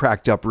we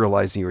cracked up,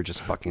 realizing you were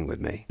just fucking with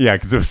me. Yeah,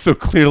 because it was so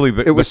clearly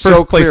the was first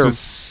so place clear. was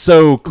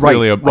so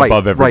clearly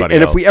above everybody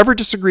And else. if we ever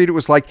disagreed, it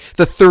was like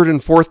the 3rd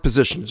and 4th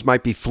positions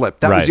might be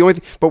flipped. That was Right. the only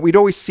thing. But we'd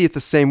always see it the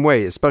same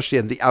way, especially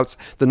at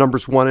the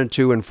numbers 1 and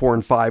 2 and 4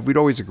 and 5. We'd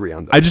always agree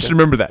on that. I just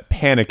remember that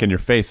panic in your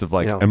face of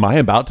like, Yeah. am I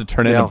about to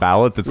turn in Yeah. a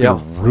ballot that's going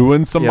to Yeah.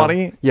 ruin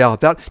somebody? Yeah.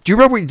 Do you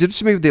remember what you did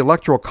to me with the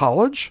Electoral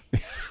College?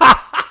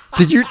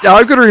 Did you? Now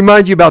I'm going to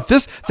remind you about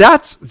this.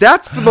 That's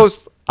the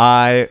most.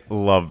 I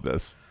love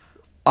this.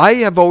 I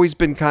have always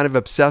been kind of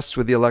obsessed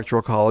with the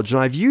Electoral College, and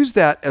I've used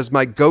that as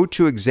my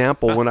go-to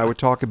example when I would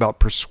talk about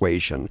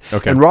persuasion.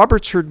 Okay. And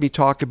Robert's heard me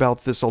talk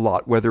about this a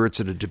lot, whether it's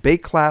in a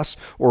debate class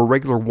or a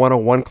regular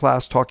 101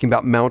 class, talking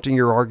about mounting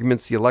your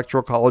arguments, the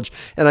Electoral College,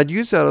 and I'd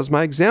use that as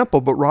my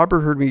example, but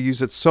Robert heard me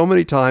use it so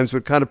many times,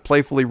 would kind of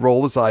playfully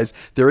roll his eyes.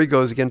 There he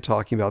goes again,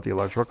 talking about the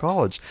Electoral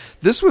College.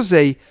 This was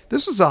a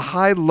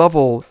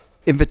high-level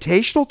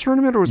invitational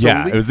tournament, or was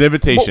It was an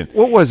invitation.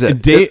 What was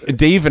it? And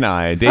Dave and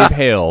I, Dave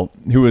Hale,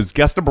 who was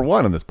guest number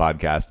 1 on this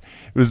podcast,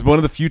 it was one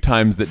of the few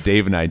times that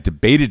Dave and I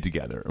debated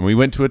together. And we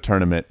went to a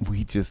tournament.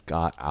 We just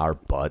got our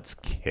butts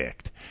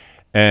kicked.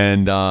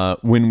 And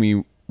when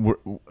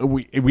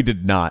we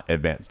did not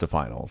advance to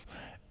finals.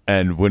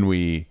 And when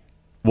we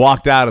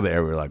walked out of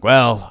there, we were like,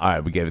 well, all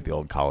right, we gave it the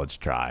old college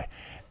try.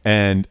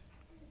 And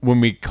when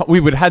we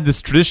would have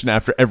this tradition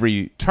after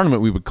every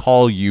tournament, we would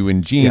call you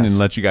and Gene and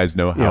let you guys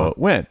know how it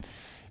went.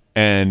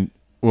 And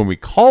when we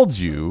called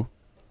you,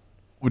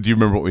 do you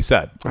remember what we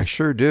said? I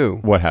sure do.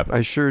 What happened?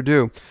 I sure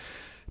do.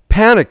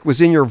 Panic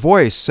was in your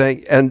voice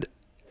saying, and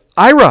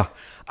Ira,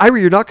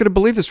 you're not going to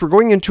believe this. We're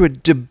going into a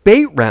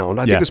debate round.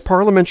 I think it's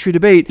parliamentary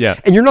debate. Yeah.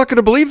 And you're not going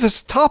to believe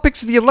this.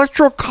 Topics of the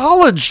Electoral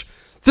College.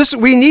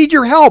 We need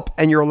your help.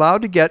 And you're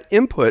allowed to get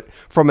input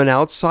from an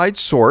outside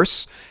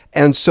source.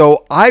 And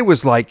so I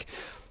was like,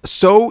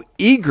 so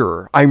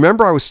eager. I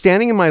remember I was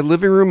standing in my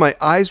living room. My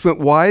eyes went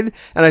wide.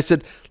 And I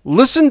said,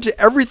 listen to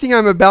everything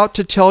I'm about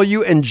to tell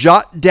you and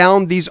jot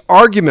down these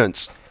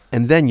arguments.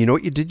 And then, you know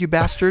what you did, you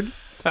bastard?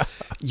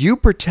 You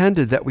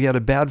pretended that we had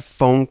a bad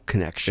phone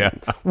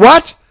connection. Yeah.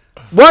 What?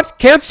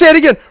 Can't say it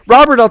again.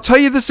 Robert, I'll tell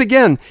you this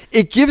again.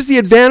 It gives the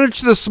advantage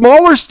to the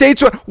smaller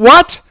states.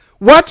 What?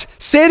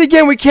 Say it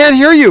again. We can't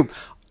hear you.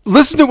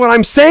 Listen to what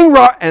I'm saying,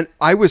 and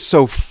I was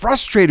so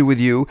frustrated with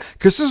you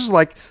because this was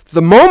like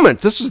the moment.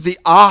 This was the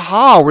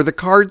aha where the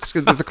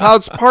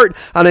clouds part,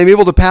 and I'm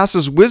able to pass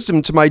this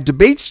wisdom to my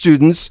debate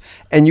students.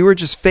 And you were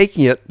just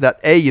faking it.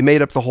 That you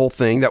made up the whole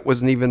thing. That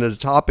wasn't even a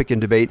topic in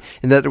debate,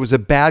 and that it was a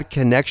bad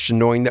connection.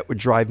 Knowing that would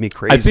drive me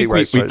crazy. I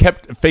think we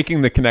kept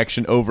faking the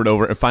connection over and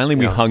over, and finally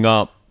we hung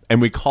up. And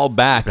we called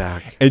back,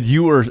 and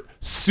you were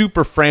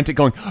super frantic,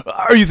 going,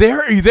 "Are you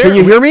there? Are you there? Can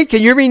you hear me? Can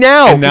you hear me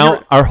now?" And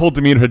now our whole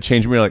demeanor had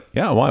changed. We were like,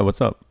 "Yeah, why? What's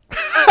up?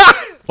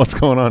 What's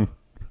going on?"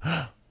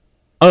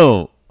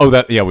 Oh,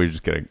 that. Yeah, we were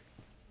just kidding.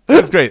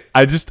 That's great.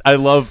 I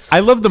love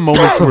the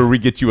moments where we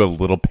get you a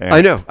little panicked.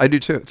 I know, I do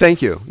too.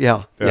 Thank you.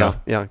 Yeah.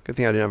 Good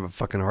thing I didn't have a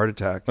fucking heart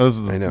attack. Those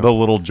are the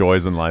little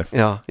joys in life.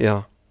 Yeah.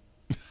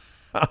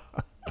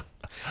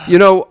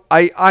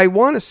 I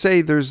want to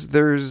say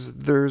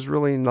there's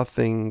really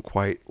nothing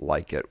quite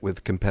like it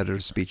with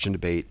competitive speech and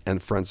debate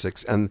and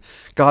forensics. And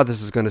God,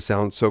 this is going to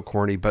sound so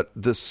corny, but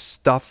the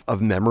stuff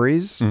of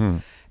memories. Mm-hmm.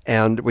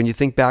 And when you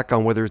think back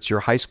on whether it's your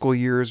high school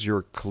years,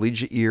 your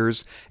collegiate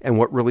years, and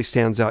what really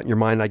stands out in your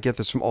mind, I get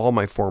this from all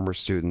my former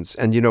students.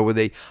 And,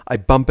 I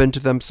bump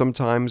into them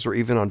sometimes, or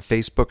even on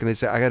Facebook, and they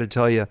say, I got to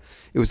tell you,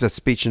 it was that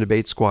speech and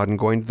debate squad and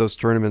going to those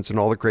tournaments and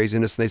all the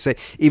craziness. And they say,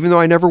 even though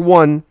I never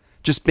won,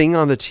 just being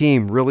on the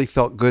team really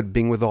felt good,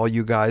 being with all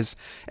you guys.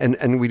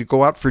 And we'd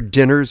go out for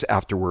dinners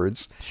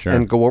afterwards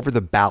and go over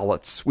the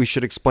ballots. We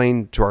should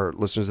explain to our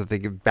listeners that they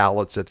give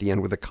ballots at the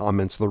end with the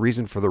comments, the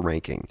reason for the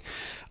ranking.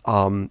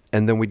 And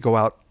then we'd go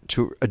out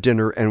to a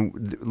dinner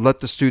and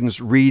let the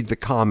students read the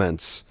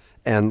comments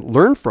and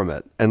learn from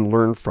it. And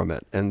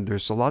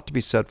there's a lot to be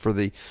said for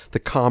the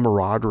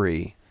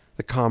camaraderie,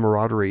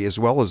 as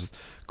well as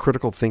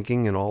critical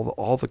thinking and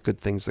all the good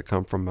things that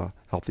come from a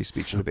healthy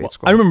speech and debate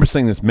squad. I remember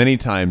saying this many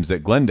times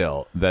at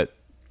Glendale, that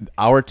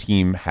our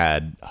team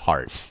had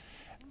heart,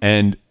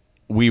 and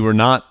we were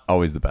not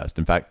always the best.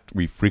 In fact,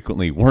 we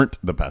frequently weren't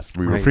the best.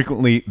 We were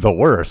frequently the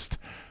worst,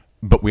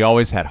 but we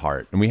always had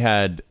heart, and we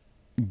had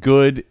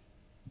good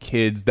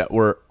kids that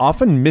were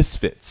often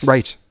misfits.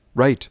 Right.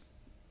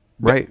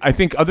 I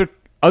think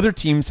other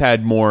teams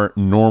had more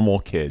normal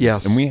kids.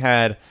 Yes. And we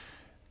had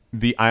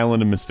the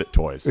island of misfit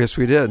toys. Yes,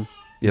 we did.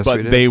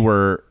 But they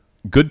were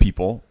good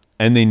people,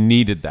 and they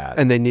needed that.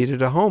 And they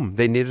needed a home.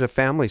 They needed a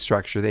family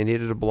structure. They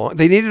needed to belong.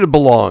 They needed to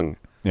belong.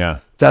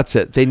 Yeah. That's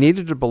it. They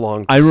needed to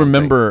belong to I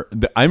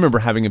remember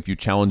having a few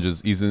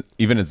challenges,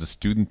 even as a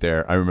student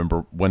there. I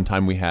remember one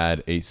time we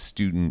had a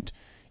student,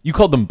 you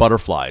called them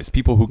butterflies,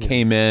 people who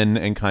came in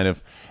and kind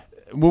of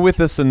were with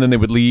us, and then they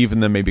would leave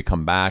and then maybe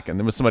come back. And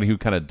there was somebody who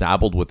kind of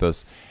dabbled with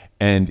us,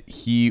 and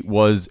he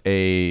was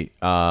a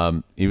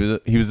skinhead.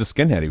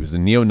 He was a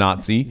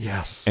neo-Nazi.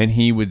 Yes. And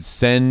he would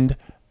send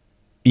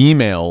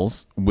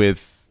emails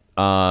with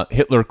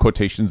Hitler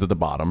quotations at the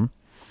bottom.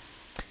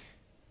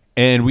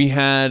 And we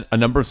had a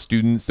number of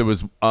students. There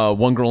was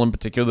one girl in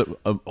particular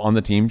that, on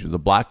the team. She was a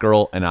black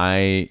girl, and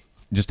I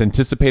just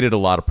anticipated a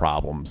lot of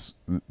problems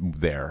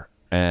there.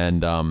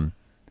 And I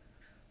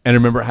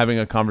remember having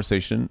a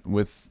conversation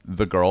with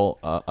the girl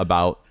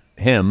about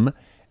him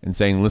and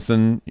saying,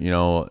 listen,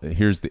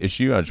 here's the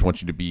issue. I just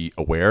want you to be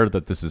aware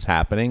that this is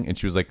happening. And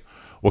she was like,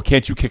 well,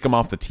 can't you kick him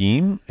off the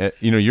team?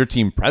 Your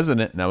team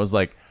president. And I was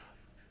like,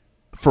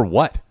 for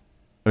what?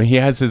 I mean, he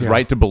has his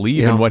right to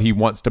believe in what he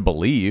wants to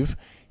believe.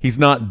 He's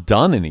not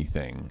done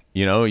anything.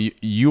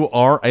 You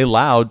are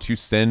allowed to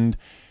send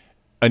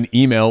an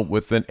email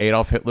with an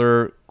Adolf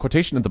Hitler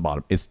quotation at the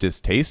bottom. It's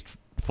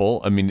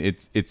distasteful. I mean,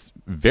 it's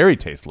very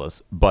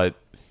tasteless, but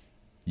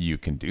you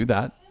can do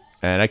that.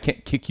 And I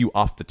can't kick you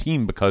off the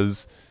team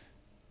because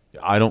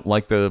I don't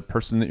like the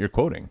person that you're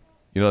quoting.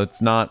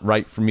 It's not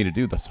right for me to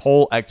do. This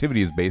whole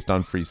activity is based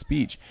on free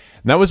speech.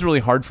 And that was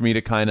really hard for me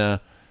to kind of,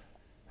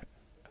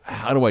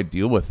 how do I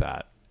deal with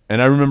that?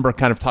 And I remember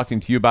kind of talking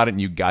to you about it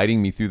and you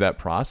guiding me through that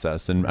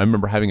process. And I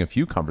remember having a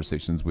few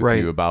conversations with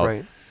you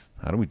about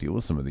how do we deal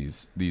with some of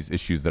these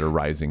issues that are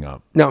rising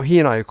up. Now, he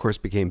and I, of course,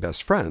 became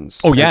best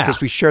friends. Oh, yeah.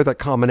 Because we share that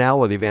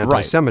commonality of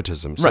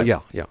anti-Semitism. So,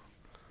 yeah.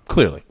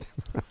 Clearly.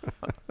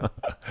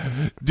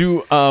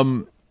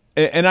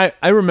 And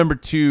I remember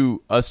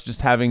too us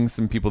just having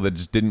some people that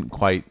just didn't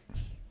quite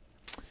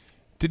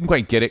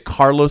get it.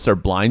 Carlos, our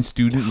blind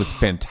student, was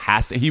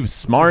fantastic. He was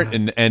smart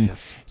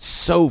and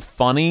so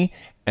funny,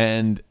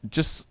 and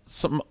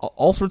just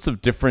all sorts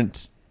of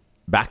different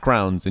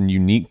backgrounds and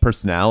unique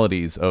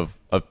personalities of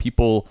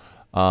people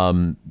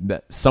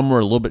that some were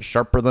a little bit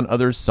sharper than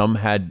others. Some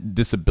had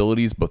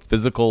disabilities, both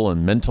physical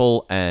and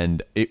mental,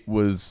 and it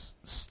was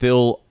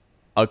still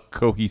a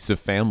cohesive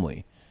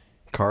family.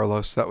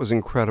 Carlos, that was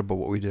incredible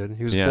what we did.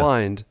 He was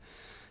blind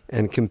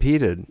and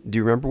competed. Do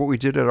you remember what we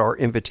did at our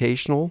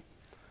invitational?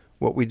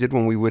 What we did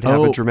when we would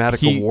have a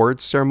dramatic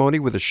awards ceremony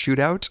with a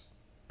shootout?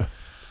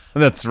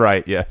 That's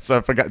right, yes.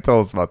 I forgot. Tell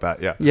us about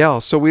that, yeah. Yeah,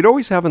 so we'd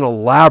always have an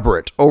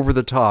elaborate,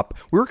 over-the-top.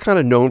 We were kind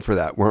of known for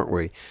that, weren't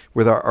we?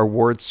 With our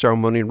awards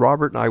ceremony. And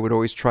Robert and I would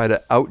always try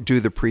to outdo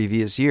the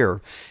previous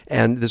year.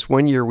 And this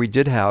one year we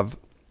did have,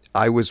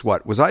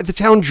 was I the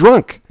town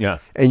drunk? Yeah.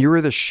 And you were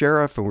the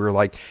sheriff, and we were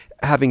like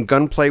having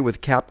gunplay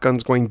with cap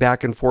guns going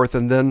back and forth.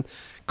 And then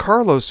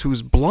Carlos,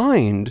 who's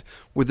blind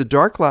with the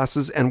dark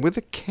glasses and with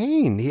a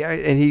cane,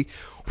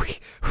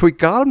 we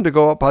got him to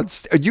go up on.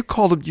 You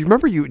called him. You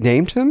remember you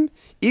named him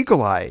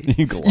Eagle Eye.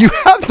 Eagle Eye. You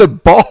had the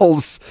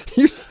balls.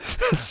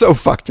 That's so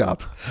fucked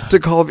up to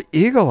call him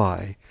Eagle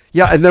Eye.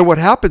 Yeah, and then what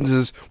happens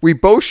is we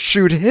both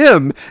shoot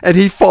him, and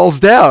he falls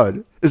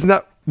down. Isn't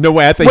that? No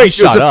way. I think he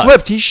shot us. It was a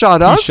flip. He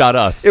shot us. He shot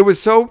us. It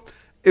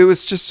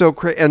was just so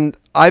crazy. And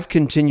I've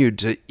continued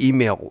to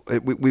email.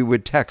 We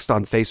would text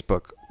on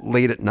Facebook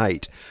late at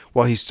night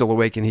while he's still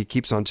awake, and he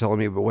keeps on telling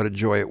me about what a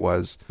joy it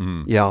was.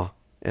 Mm. Yeah.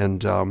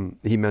 And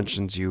he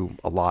mentions you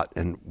a lot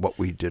and what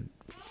we did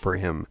for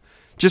him.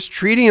 Just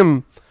treating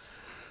him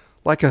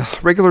like a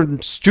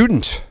regular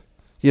student.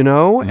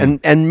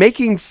 and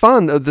making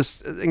fun of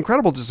this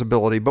incredible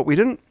disability, but we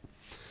didn't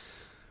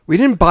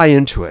buy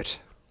into it.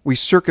 We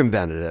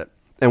circumvented it,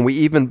 and we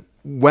even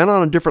went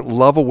on a different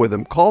level with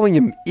him, calling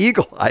him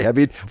Eagle Eye. I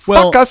mean,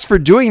 fuck us for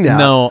doing that.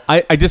 No,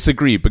 I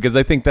disagree, because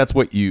I think that's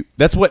what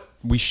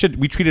we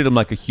treated him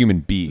like a human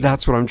being.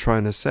 That's what I'm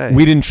trying to say.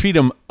 We didn't treat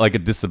him like a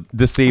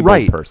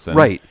disabled person.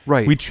 Right.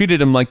 We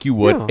treated him like you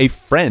would a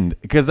friend,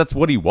 because that's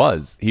what he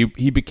was.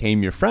 He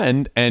became your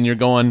friend, and you're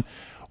going,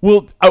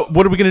 well,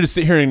 what are we going to do,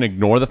 sit here and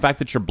ignore the fact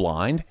that you're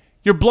blind?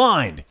 You're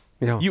blind.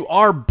 Yeah. You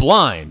are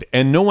blind,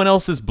 and no one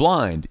else is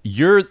blind.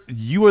 You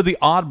are the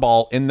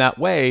oddball in that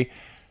way.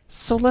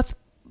 So let's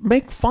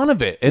make fun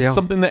of it. It's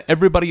something that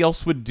everybody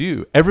else would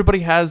do. Everybody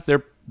has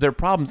their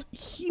problems.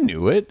 He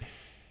knew it,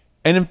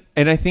 and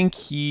I think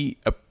he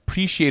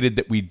appreciated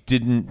that we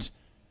didn't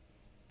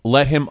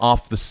let him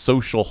off the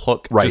social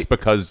hook just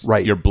because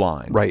you're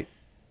blind. Right.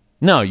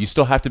 No, you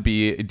still have to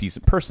be a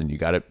decent person. You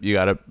got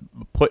to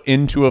put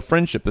into a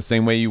friendship the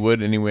same way you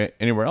would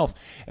anywhere else.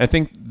 And I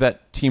think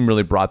that team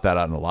really brought that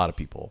out in a lot of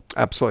people.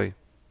 Absolutely.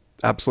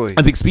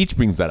 I think speech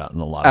brings that out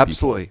in a lot of people.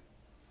 Absolutely.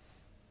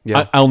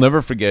 Yeah. I'll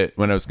never forget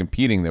when I was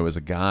competing, there was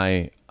a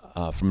guy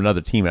from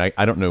another team. And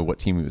I don't know what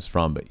team he was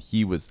from, but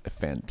he was a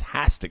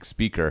fantastic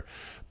speaker.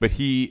 But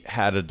he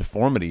had a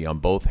deformity on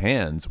both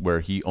hands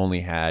where he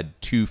only had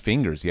 2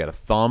 fingers. He had a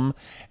thumb,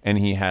 and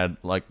he had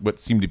like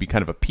what seemed to be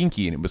kind of a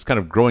pinky, and it was kind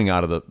of growing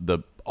out of the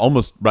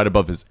almost right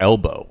above his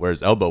elbow, where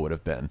his elbow would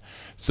have been.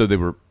 So they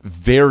were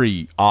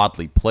very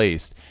oddly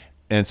placed.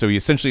 And so he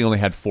essentially only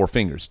had 4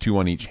 fingers, 2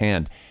 on each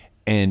hand.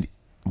 And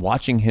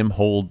watching him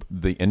hold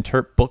the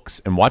interp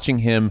books and watching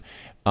him,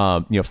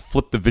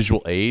 flip the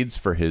visual aids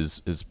for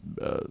his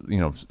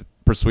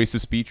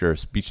persuasive speech or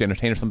speech to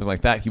entertain or something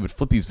like that, he would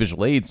flip these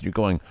visual aids, and you're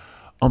going,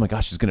 oh my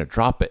gosh, he's going to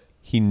drop it.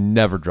 He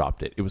never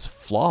dropped it. It was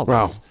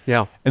flawless. Wow.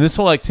 Yeah. And this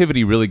whole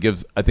activity really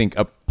gives, I think,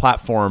 a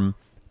platform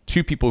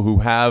to people who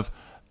have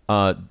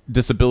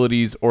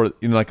disabilities, or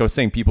like I was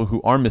saying, people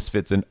who are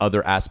misfits in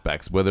other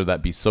aspects, whether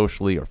that be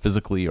socially or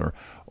physically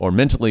or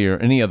mentally or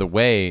any other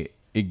way.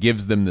 It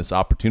gives them this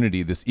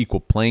opportunity, this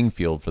equal playing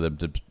field for them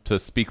to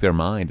speak their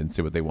mind and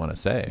say what they want to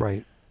say.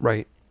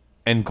 Right.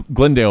 And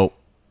Glendale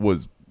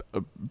was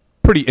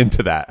pretty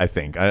into that, I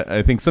think.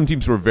 I think some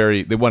teams were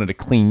they wanted a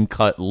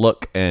clean-cut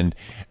look, and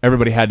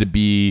everybody had to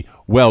be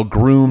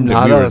well-groomed.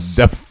 Not us.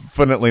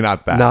 Definitely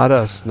not that. Not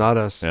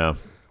us. Yeah.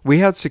 We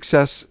had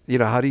success.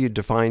 How do you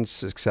define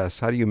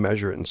success? How do you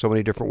measure it in so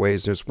many different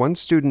ways? There's one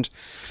student.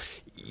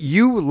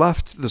 You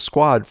left the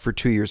squad for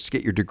 2 years to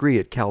get your degree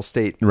at Cal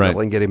State, right,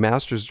 and get a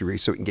master's degree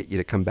so we can get you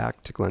to come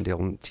back to Glendale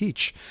and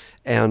teach.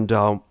 And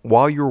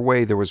while you were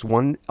away, there was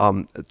one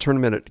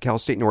tournament at Cal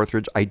State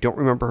Northridge. I don't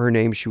remember her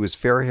name. She was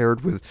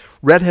fair-haired with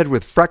redhead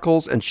with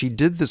freckles, and she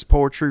did this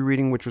poetry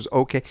reading, which was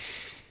okay.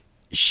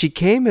 She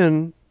came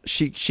in.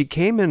 She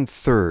came in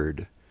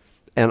third,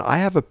 and I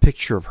have a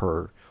picture of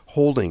her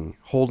holding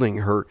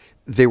her.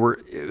 It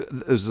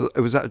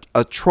was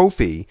a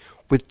trophy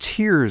with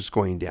tears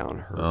going down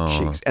her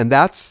cheeks. And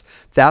that's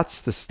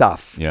the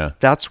stuff. Yeah.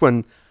 That's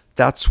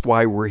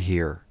why we're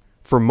here.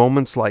 For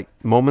moments like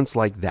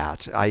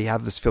that. I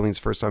have this feeling it's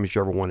the first time she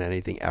ever won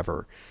anything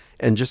ever.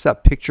 And just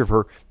that picture of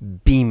her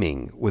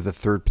beaming with a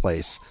third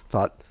place,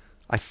 thought,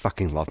 I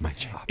fucking love my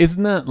job.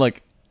 Isn't that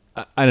like,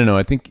 I don't know,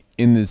 I think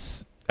in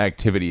this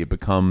activity it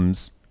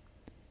becomes,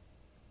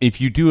 if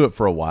you do it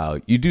for a while,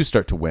 you do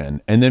start to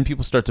win. And then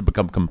people start to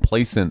become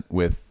complacent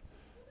with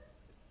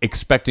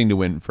expecting to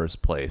win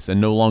first place and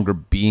no longer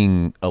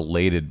being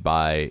elated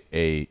by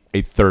a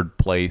third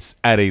place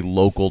at a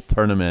local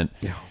tournament.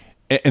 Yeah.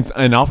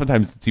 And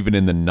oftentimes it's even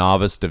in the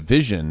novice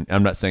division.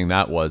 I'm not saying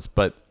that was,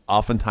 but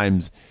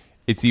oftentimes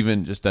it's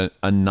even just a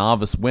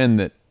novice win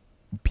that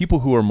people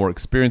who are more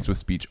experienced with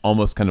speech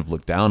almost kind of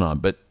look down on.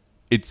 But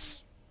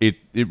it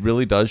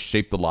really does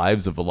shape the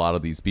lives of a lot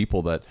of these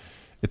people. That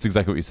it's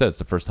exactly what you said. It's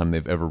the first time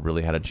they've ever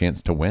really had a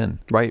chance to win.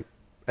 Right.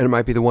 And it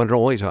might be the one and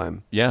only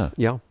time. Yeah.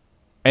 Yeah.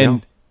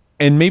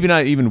 And maybe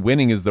not even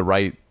winning is the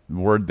right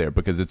word there,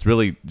 because it's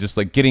really just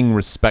like getting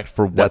respect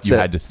for what you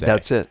had to say.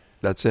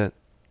 That's it.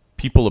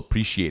 People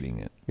appreciating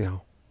it.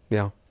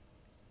 Yeah.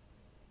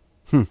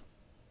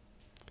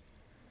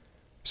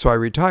 So I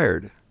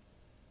retired.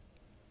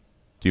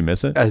 Do you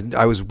miss it?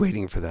 I was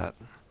waiting for that.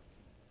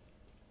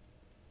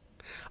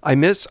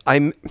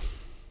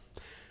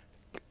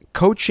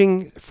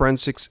 Coaching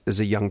forensics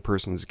is a young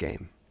person's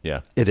game.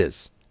 Yeah. It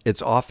is.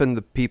 It's often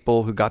the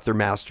people who got their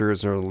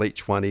masters in their late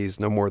 20s,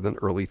 no more than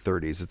early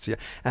 30s.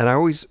 And I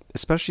always,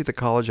 especially at the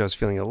college, I was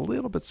feeling a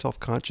little bit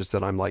self-conscious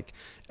that I'm like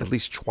at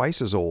least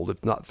twice as old,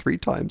 if not 3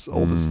 times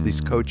old as these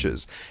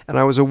coaches. And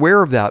I was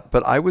aware of that,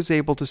 but I was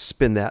able to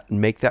spin that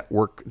and make that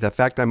work. The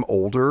fact I'm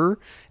older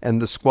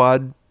and the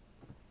squad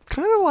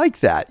kind of like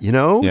that,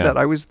 that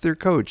I was their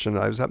coach and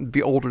I was happened to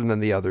be older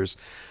than the others.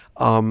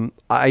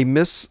 I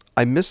miss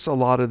a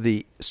lot of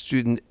the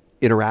student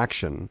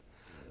interaction.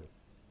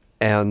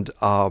 And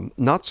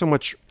not so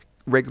much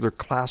regular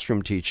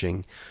classroom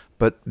teaching,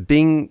 but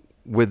being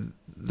with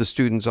the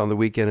students on the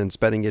weekend and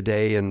spending a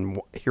day and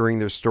hearing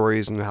their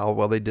stories and how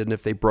well they did and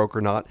if they broke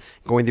or not,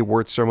 going to the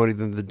award ceremony,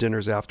 then the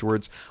dinners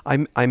afterwards.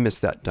 I miss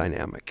that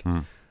dynamic.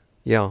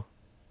 Yeah,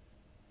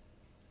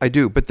 I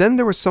do. But then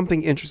there was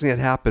something interesting that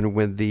happened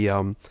when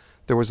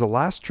there was the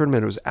last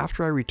tournament. It was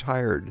after I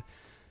retired,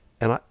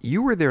 and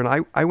you were there,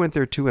 and I went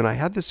there too, and I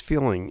had this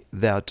feeling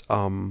that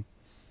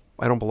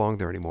I don't belong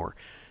there anymore.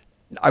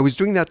 I was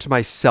doing that to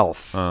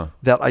myself,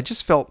 that I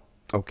just felt,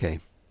 okay,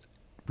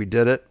 we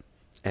did it,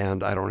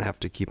 and I don't have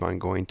to keep on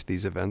going to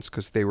these events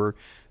because they were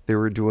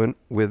doing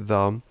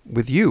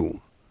with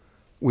you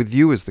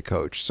as the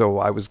coach. So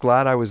I was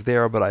glad I was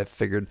there, but I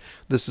figured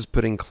this is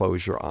putting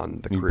closure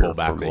on the career pull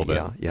back for me. a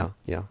little bit.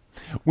 Yeah.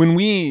 When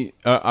we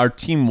our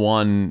team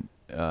won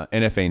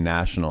NFA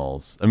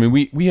nationals, I mean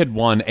we had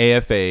won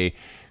AFA,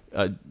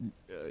 a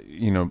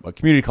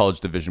community college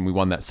division. We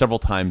won that several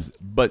times,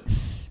 but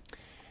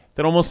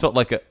that almost felt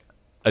like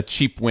a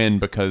cheap win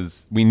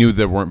because we knew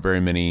there weren't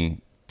very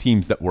many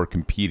teams that were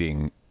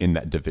competing in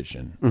that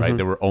division, right?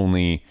 There were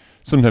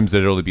sometimes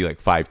there'd only be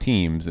like 5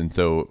 teams. And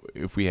so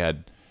if we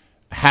had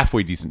a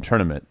halfway decent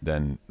tournament,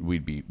 then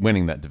we'd be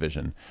winning that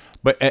division.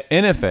 But at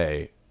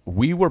NFA,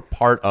 we were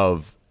part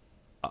of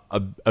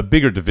a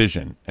bigger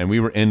division, and we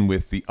were in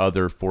with the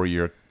other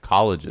 4-year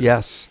colleges.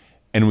 Yes.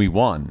 And we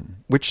won.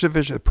 Which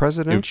division?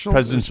 Presidential?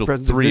 Presidential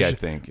 3, I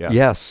think.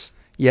 Yeah.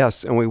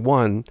 Yes. And we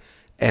won.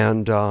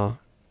 And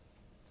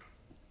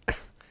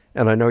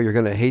I know you're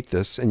going to hate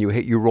this, and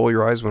you roll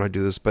your eyes when I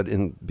do this, but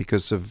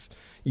because of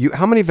you,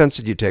 how many events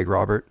did you take,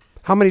 Robert?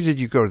 How many did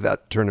you go to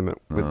that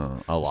tournament with?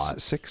 A lot.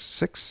 6,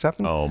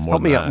 7? Oh, more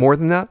Help than me that. out. More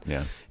than that?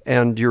 Yeah.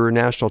 And you're a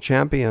national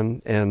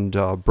champion and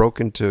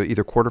broke into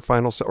either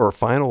quarterfinals or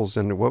finals.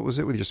 And what was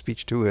it with your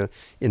speech to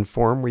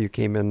Inform, where you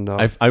came in?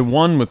 I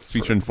won with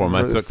speech to Inform.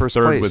 I took first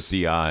third place. with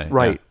CI.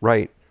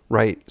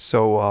 Right.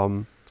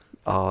 So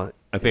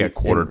I think I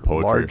quartered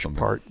poetry or large something.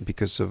 part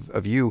because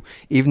of you.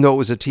 Even though it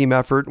was a team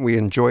effort, we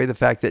enjoy the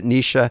fact that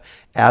Nisha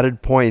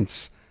added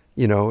points,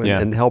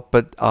 and helped.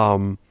 But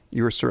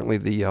you were certainly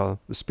the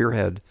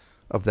spearhead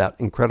of that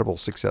incredible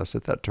success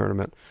at that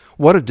tournament.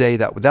 What a day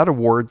that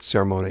award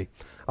ceremony!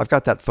 I've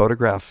got that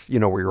photograph,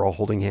 where you're all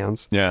holding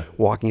hands,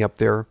 walking up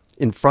there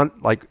in front,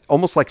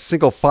 almost like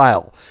single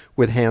file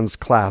with hands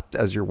clasped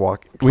as you're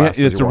walking.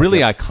 It's a really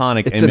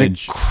iconic it's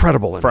image. An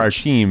incredible image for our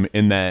team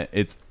in that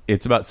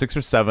it's about 6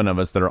 or 7 of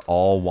us that are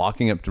all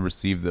walking up to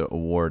receive the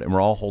award, and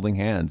we're all holding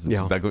hands.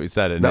 That's exactly what you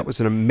said. And that was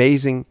an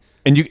amazing.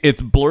 And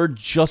it's blurred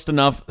just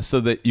enough so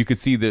that you could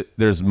see that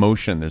there's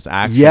motion, there's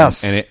action,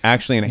 and it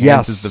actually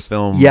enhances the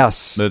film.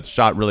 Yes, it's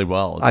shot really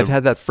well. I've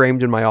had that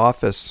framed in my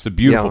office. It's a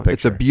beautiful picture.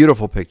 It's a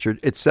beautiful picture.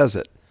 It says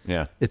it.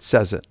 Yeah, it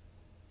says it.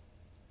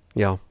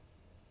 Yeah,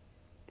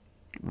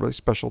 really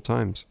special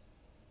times.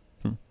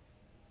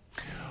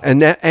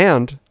 And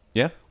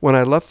yeah, when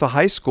I left the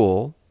high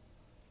school,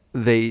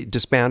 they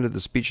disbanded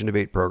the speech and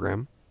debate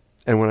program,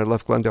 and when I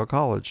left Glendale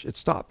College, it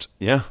stopped.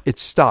 Yeah, it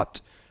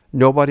stopped.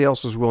 Nobody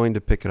else was willing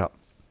to pick it up.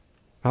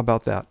 How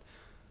about that?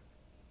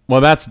 Well,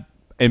 that's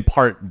in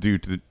part due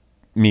to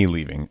me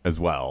leaving as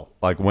well.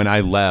 Like when I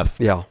left,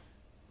 when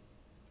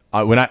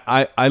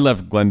I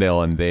left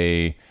Glendale, and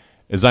they,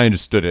 as I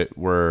understood it,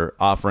 were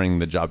offering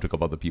the job to a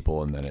couple other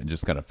people, and then it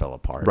just kind of fell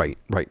apart. Right.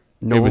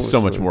 It was so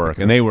much work,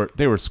 and they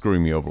were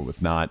screwing me over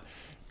with not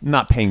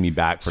paying me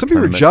back. For some of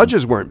your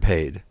judges weren't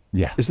paid.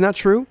 Yeah, isn't that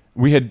true?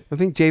 We had, I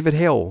think, David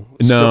Hale.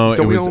 No,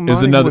 it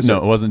was another. No,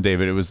 it wasn't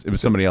David. It was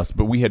somebody else.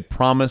 But we had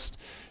promised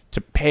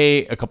to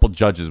pay a couple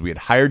judges. We had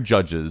hired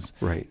judges,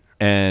 right?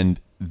 And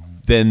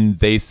then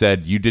they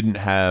said you didn't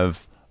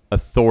have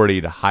authority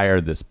to hire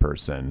this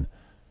person,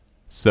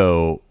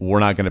 so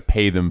we're not going to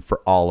pay them for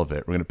all of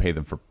it. We're going to pay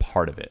them for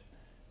part of it.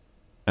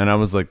 And I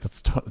was like,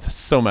 that's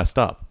so messed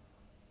up.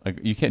 Like,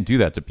 you can't do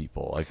that to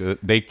people. Like,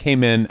 they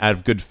came in out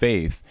of good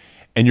faith.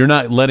 And you're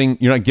not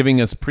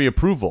giving us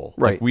pre-approval.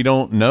 Right. Like, we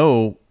don't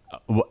know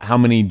how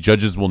many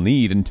judges we'll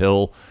need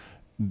until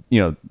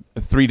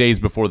 3 days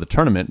before the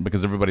tournament,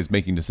 because everybody's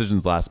making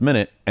decisions last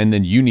minute, and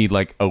then you need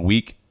like a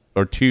week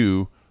or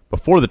 2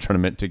 before the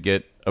tournament to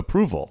get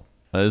approval.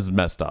 That is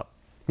messed up.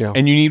 Yeah.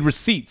 And you need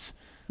receipts.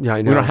 Yeah,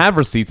 I know. We don't have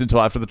receipts until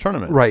after the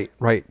tournament. Right.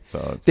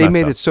 So they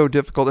made it so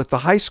difficult. At the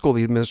high school,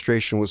 the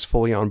administration was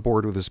fully on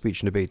board with the speech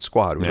and debate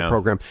squad, with the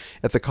program.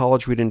 At the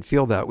college, we didn't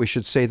feel that. We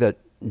should say that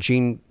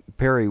Jean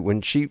Perry,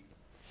 when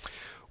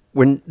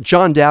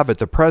John Davitt,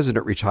 the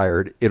president,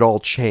 retired, it all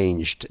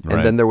changed. Right.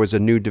 And then there was a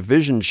new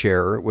division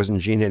chair. It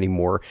wasn't Jean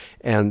anymore.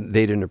 And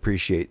they didn't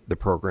appreciate the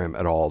program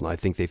at all. And I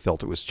think they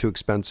felt it was too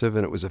expensive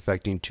and it was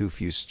affecting too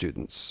few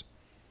students.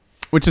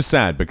 Which is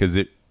sad, because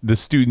the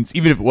students,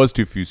 even if it was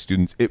too few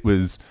students, it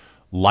was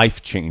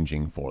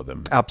life-changing for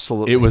them.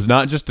 Absolutely. It was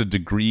not just a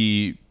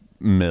degree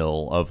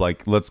mill of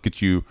like, let's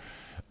get you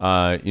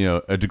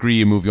a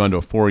degree and move you on to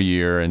a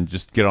 4-year and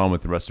just get on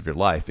with the rest of your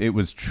life. It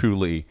was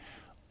truly,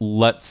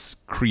 let's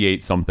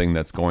create something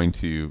that's going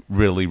to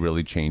really,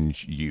 really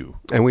change you.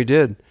 And we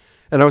did.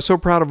 And I was so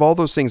proud of all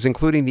those things,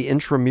 including the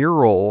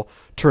intramural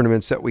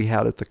tournaments that we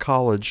had at the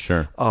college,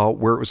 Sure.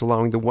 Where it was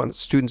allowing the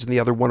students in the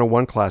other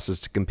 101 classes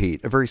to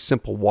compete. A very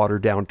simple,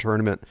 watered-down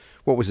tournament.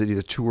 What was it,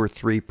 either 2 or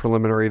 3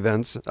 preliminary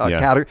events,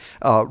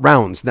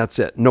 rounds, and that's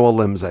it. No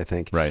limbs, I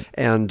think. Right.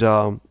 And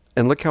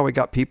look how we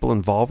got people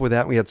involved with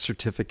that. We had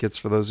certificates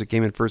for those that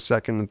came in first,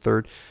 second, and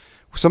third.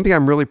 Something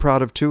I'm really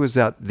proud of, too, is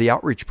that the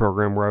outreach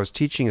program where I was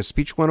teaching a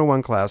Speech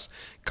 101 class,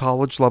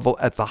 college level,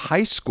 at the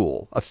high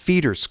school, a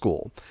feeder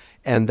school.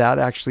 And that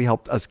actually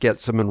helped us get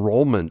some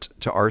enrollment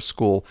to our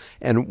school.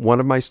 And one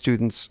of my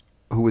students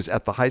who was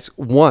at the high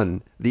school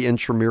won the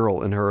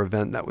intramural in her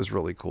event. That was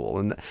really cool.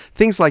 And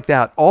things like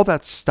that, all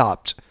that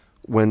stopped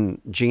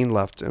when Jean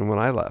left and when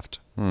I left.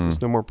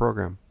 There's no more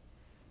program.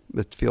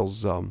 It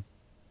feels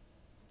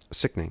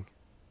sickening.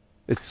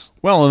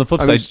 Well, on the flip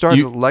I side, mean, it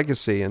started a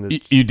legacy, and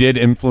you did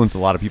influence a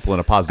lot of people in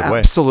a positive way.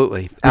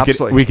 Absolutely.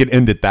 We could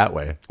end it that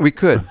way. We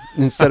could.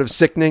 Instead of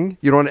sickening,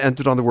 you don't want to end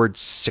it on the word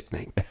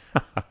sickening.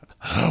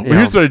 Well,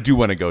 here's what I do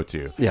want to go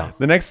to. Yeah.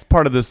 The next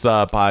part of this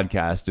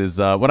podcast is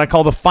what I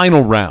call the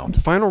final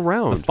round. Final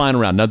round. The final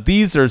round. Now,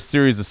 these are a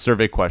series of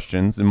survey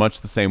questions in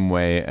much the same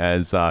way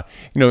as,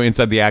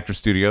 inside the actor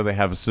studio, they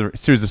have a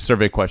series of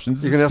survey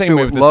questions. You're going to ask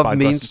me what love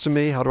means to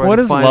me? How do I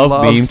define love? What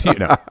does love mean to you?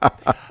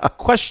 No.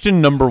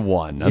 Question number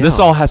 1. Now, this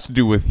all has to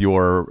do with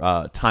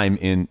your time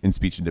in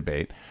speech and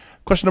debate.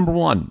 Question number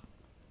 1.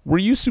 Were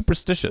you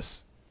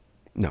superstitious?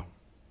 No.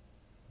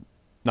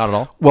 Not at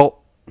all? Well,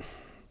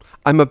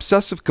 I'm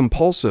obsessive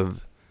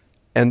compulsive,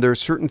 and there are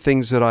certain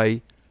things that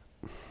Oh,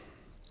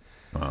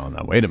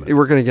 now wait a minute.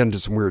 we're going to get into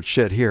some weird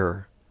shit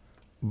here,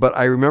 but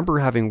I remember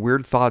having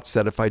weird thoughts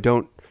that if I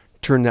don't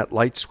turn that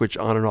light switch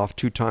on and off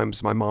 2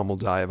 times, my mom will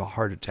die of a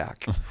heart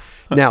attack.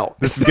 Now,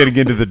 This is getting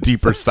into the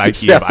deeper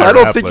psyche yes, of Ira I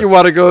don't Epler. think you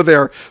want to go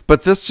there,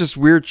 but this just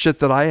weird shit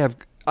that I have.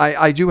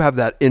 I do have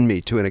that in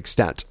me to an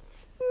extent,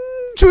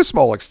 to a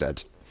small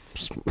extent.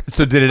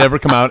 So did it ever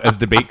come out as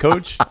debate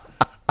coach?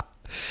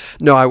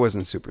 No, I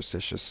wasn't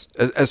superstitious.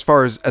 As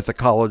far as at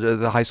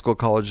the high school,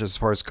 college, as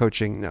far as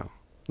coaching, no.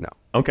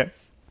 Okay.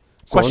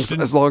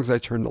 As long as I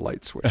turn the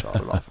light switch on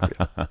and off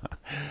again.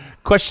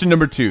 Question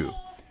number 2.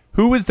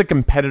 Who is the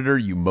competitor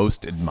you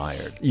most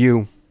admired?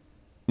 You.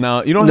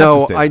 No, you don't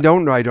have to say I that.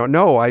 don't know. I don't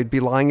know. I'd be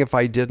lying if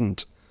I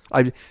didn't.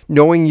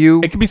 Knowing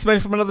you. It could be somebody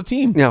from another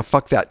team. Yeah,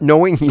 fuck that.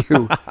 Knowing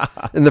you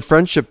and the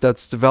friendship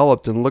that's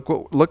developed, and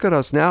look at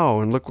us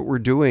now, and look what we're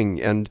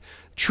doing. And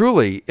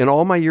truly, in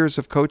all my years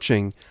of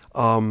coaching,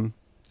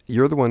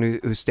 you're the one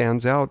who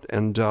stands out.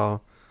 And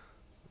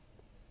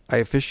I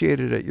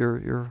officiated at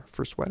your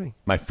first wedding.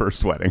 My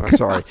first wedding.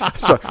 Sorry.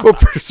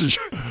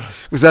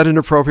 Was that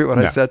inappropriate what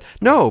I No. said?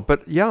 No,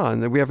 but yeah,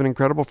 and we have an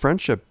incredible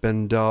friendship,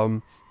 and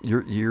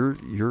you're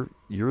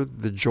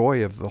the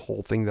joy of the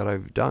whole thing that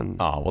I've done.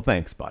 Oh, well,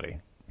 thanks, buddy.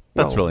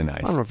 That's Well, really nice.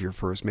 I don't know if you're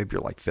first. Maybe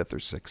you're like 5th or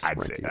 6th.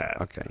 I'd say ranking.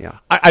 that. Okay, yeah.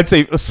 I'd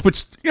say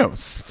switch,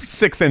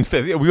 6th and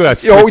 5th. We gotta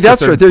switch Oh, to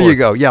that's third right. and There you fourth.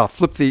 go. Yeah,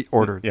 flip the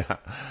order.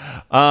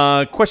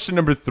 Yeah. Question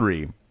number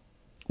 3.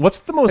 What's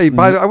the most... Hey,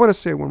 by the way, I want to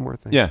say one more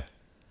thing. Yeah.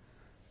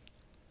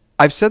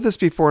 I've said this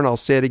before, and I'll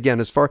say it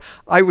again.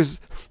 I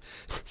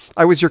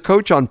was your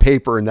coach on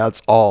paper, and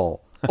that's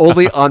all.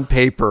 Only on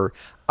paper.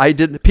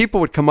 People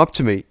would come up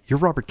to me. You're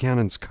Robert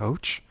Cannon's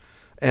coach,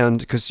 and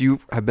because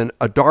you have been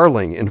a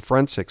darling in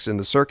forensics in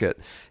the circuit,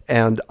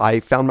 and I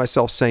found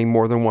myself saying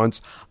more than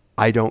once,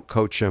 I don't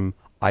coach him.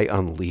 I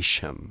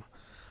unleash him.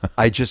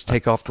 I just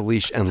take off the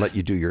leash and let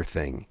you do your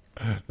thing.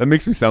 That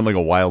makes me sound like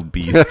a wild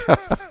beast.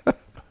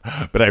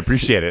 But I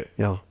appreciate it.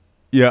 Yeah.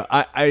 Yeah,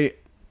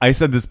 I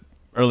said this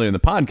earlier in the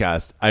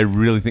podcast. I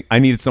really think I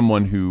needed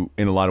someone who,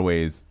 in a lot of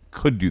ways,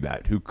 could do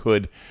that, who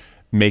could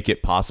make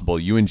it possible.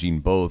 You and Jean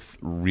both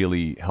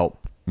really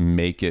helped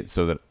make it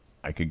so that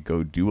I could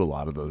go do a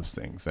lot of those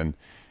things.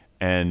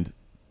 And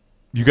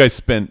you guys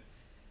spent,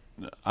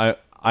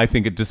 I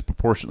think, a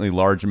disproportionately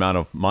large amount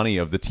of money,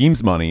 of the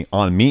team's money,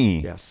 on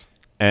me. Yes.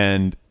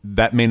 And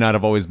that may not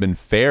have always been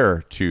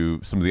fair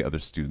to some of the other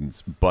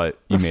students, but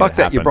you made Fuck it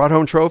that. happen. You brought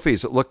home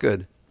trophies. It looked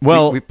good.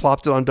 Well, we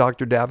plopped it on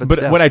Dr. David's But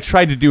desk. what I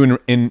tried to do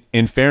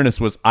in fairness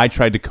was I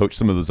tried to coach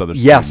some of those other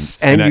students.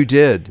 Yes, and you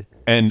did.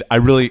 And I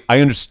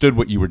understood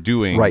what you were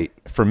doing Right.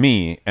 for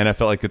me, and I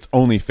felt like it's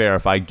only fair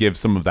if I give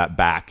some of that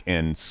back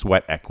in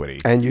sweat equity.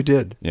 And you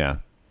did. Yeah.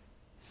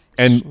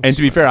 And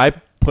to be fair, I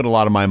put a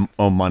lot of my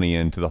own money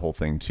into the whole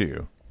thing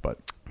too. But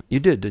You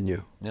did, didn't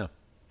you? yeah.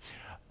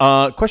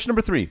 Question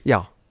number 3.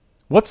 Yeah.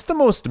 What's the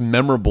most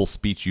memorable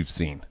speech you've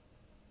seen?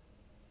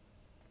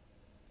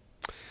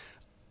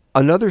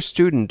 Another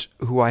student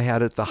who I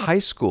had at the high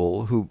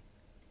school who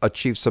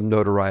achieved some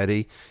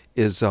notoriety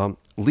is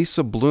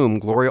Lisa Bloom,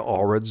 Gloria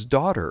Allred's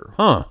daughter.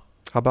 Huh.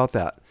 How about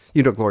that?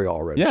 You know Gloria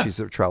Allred. Yeah. She's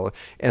a traveler.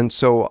 And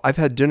so I've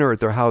had dinner at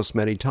their house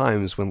many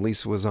times when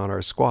Lisa was on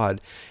our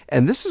squad.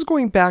 And this is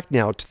going back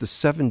now to the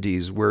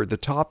 70s where the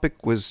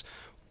topic was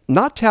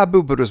not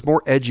taboo, but it was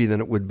more edgy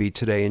than it would be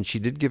today. And she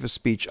did give a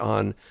speech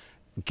on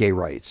gay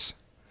rights.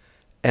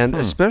 And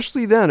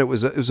especially then, it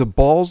was a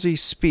ballsy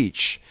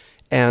speech.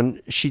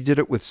 And she did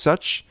it with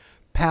such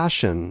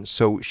passion.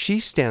 So she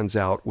stands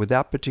out with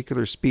that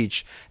particular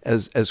speech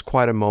as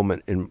quite a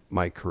moment in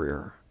my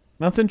career.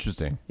 That's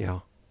interesting. Yeah.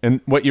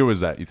 And what year was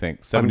that, you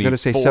think? 74? I'm going to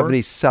say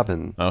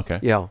 77. Okay.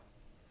 Yeah.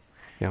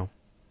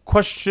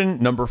 Question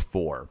number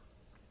 4.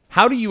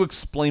 How do you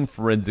explain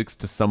forensics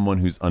to someone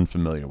who's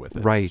unfamiliar with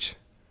it? Right.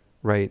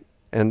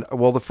 And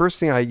well, the first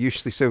thing I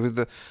usually say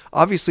was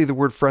obviously the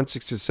word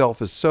forensics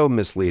itself is so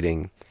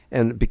misleading.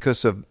 And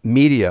because of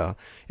media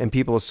and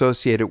people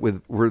associate it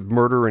with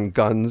murder and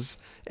guns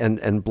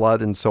and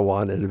blood and so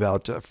on, and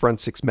about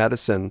forensics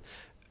medicine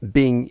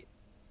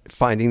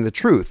finding the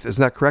truth.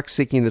 Isn't that correct?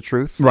 Seeking the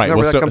truth? Right. Isn't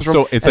that where that comes from?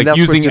 So it's and like that's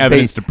what using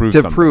evidence to prove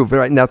something.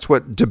 Right? And that's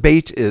what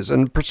debate is,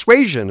 and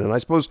persuasion. And I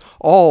suppose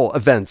all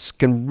events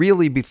can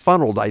really be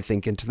funneled, I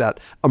think, into that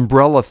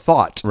umbrella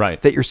thought.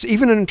 Right. That you're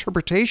even an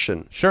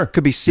interpretation. Sure.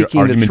 Could be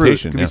seeking the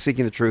truth. Could be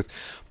seeking the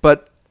truth.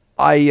 But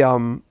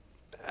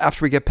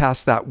after we get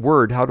past that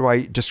word, how do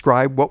I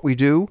describe what we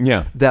do?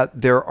 Yeah.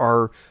 That there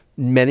are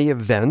many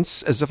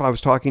events, as if I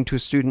was talking to a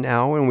student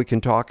now, and we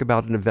can talk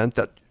about an event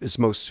that is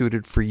most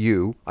suited for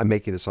you. I'm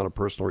making this on a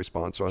personal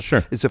response. So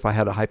sure. As if I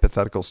had a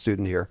hypothetical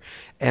student here.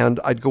 And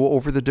I'd go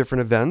over the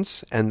different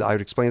events, and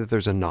I'd explain that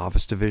there's a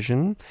novice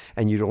division,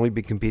 and you'd only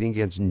be competing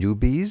against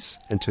newbies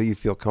until you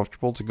feel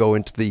comfortable to go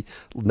into the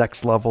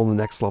next level and the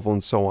next level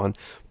and so on.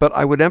 But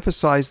I would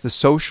emphasize the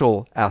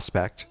social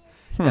aspect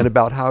and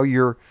about how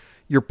you're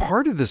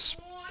part of this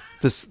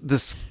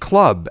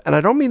club. And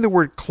I don't mean the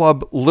word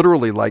club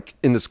literally like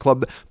in this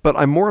club, but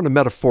I'm more in a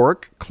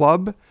metaphoric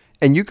club.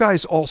 And you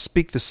guys all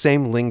speak the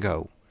same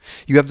lingo.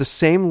 You have the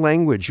same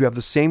language. You have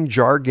the same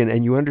jargon,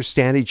 and you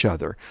understand each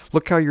other.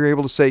 Look how you're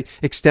able to say,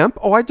 extemp?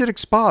 Oh, I did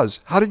expos.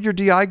 How did your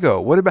DI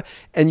go? What about?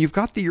 And you've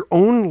got your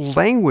own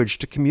language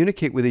to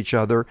communicate with each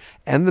other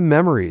and the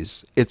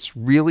memories. It's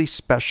really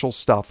special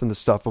stuff, and the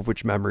stuff of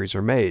which memories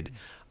are made.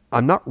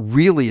 I'm not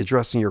really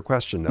addressing your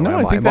question, though. No,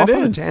 I think I'm that off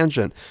on a is.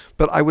 tangent.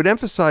 But I would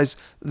emphasize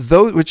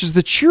those, which is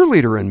the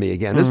cheerleader in me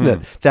again, isn't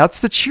it? That's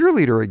the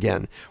cheerleader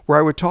again, where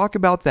I would talk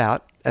about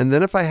that. And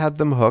then if I had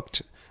them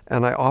hooked,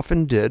 and I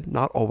often did,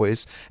 not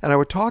always, and I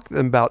would talk to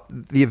them about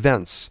the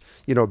events,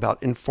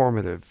 about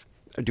informative.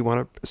 Do you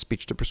want a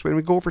speech to persuade?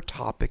 We go over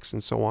topics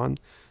and so on.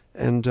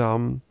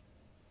 And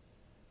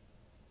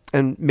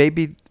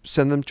maybe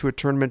send them to a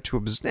tournament to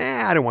observe.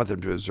 I don't want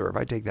them to observe.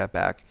 I take that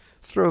back.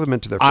 Throw them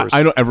into their first.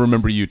 I don't ever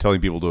remember you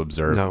telling people to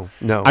observe. No.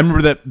 I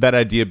remember that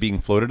idea being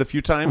floated a few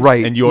times.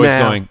 Right. And you always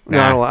going,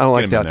 no, I don't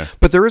like get 'em in there. that.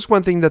 But there is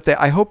one thing that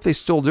I hope they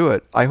still do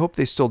it. I hope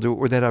they still do it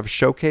where they'd have a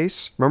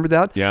showcase. Remember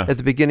that? Yeah. At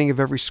the beginning of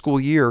every school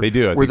year. They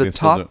do. I Where think the they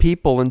still do. top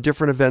people in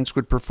different events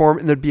would perform,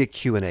 and there'd be a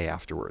Q&A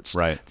afterwards.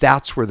 Right.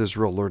 That's where there's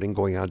real learning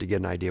going on to get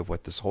an idea of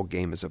what this whole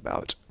game is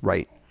about.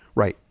 Right.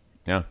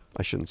 Yeah.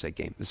 I shouldn't say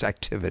game. This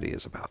activity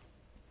is about.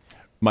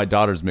 My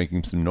daughter's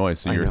making some noise,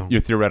 so I know. your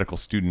theoretical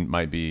student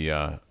might be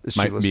Is she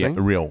might be listening?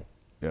 real.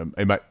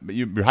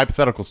 Your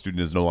hypothetical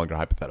student is no longer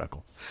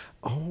hypothetical.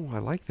 Oh, I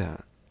like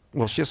that.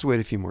 Well, she has to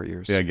wait a few more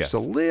years. Yeah, I guess. She's a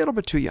little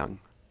bit too young.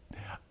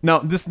 Now,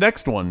 this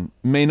next one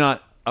may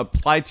not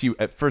apply to you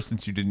at first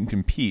since you didn't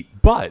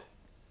compete, but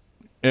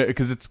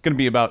because it's going to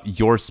be about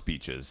your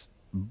speeches.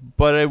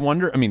 But I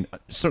wonder,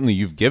 certainly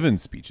you've given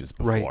speeches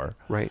before.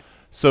 Right.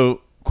 So,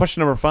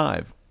 question number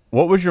 5.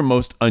 What was your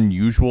most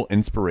unusual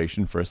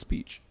inspiration for a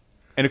speech?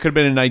 And it could have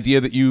been an idea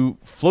that you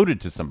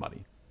floated to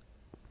somebody.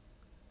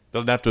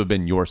 Doesn't have to have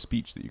been your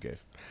speech that you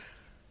gave.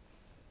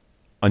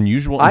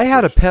 Unusual I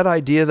had a inspiration. pet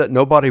idea that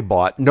nobody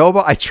bought.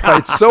 I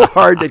tried so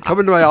hard. They'd come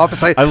into my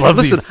office. I love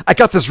listen, these. I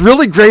got this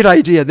really great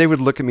idea. They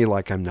would look at me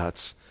like I'm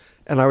nuts.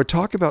 And I would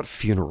talk about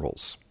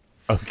funerals.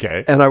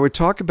 Okay. And I would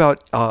talk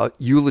about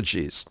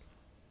eulogies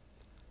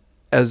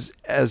as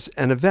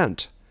an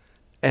event.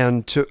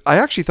 And I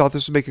actually thought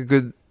this would make a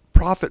good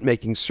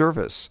profit-making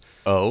service.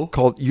 Oh?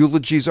 Called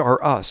Eulogies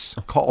Are Us,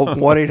 called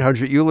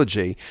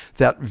 1-800-EULOGY,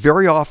 that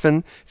very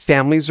often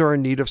families are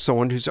in need of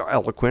someone who's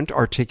eloquent,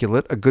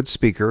 articulate, a good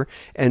speaker,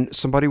 and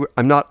somebody,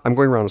 I'm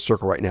going around in a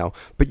circle right now,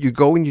 but you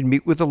go and you'd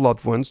meet with the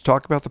loved ones,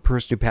 talk about the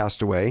person who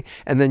passed away,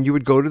 and then you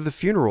would go to the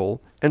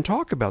funeral and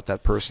talk about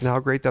that person, how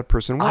great that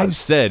person was. I've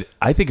said,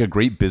 I think a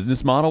great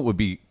business model would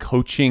be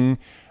coaching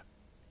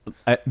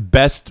at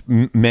best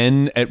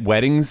men at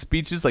wedding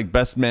speeches, like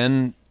best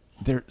men.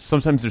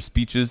 Sometimes their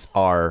speeches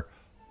are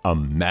a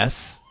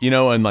mess,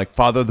 and like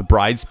father of the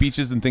bride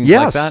speeches and things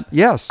like that.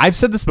 Yes. I've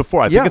said this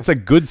before. I think it's a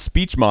good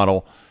speech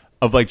model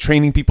of like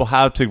training people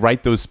how to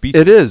write those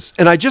speeches. It is.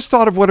 And I just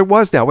thought of what it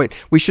was now. Wait,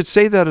 we should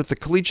say that at the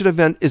collegiate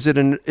event, is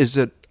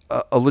it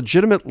a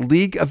legitimate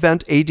league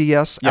event,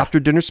 ADS, after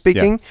dinner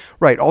speaking? Yeah.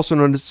 Right, also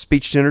known as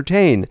speech to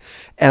entertain.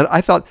 And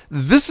I thought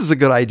this is a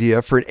good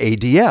idea for an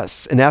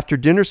ADS, an after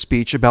dinner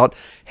speech about,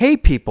 hey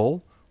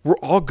people, We're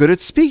all good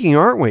at speaking,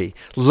 aren't we?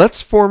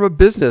 Let's form a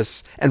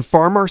business and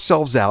farm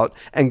ourselves out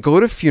and go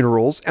to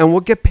funerals and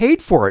we'll get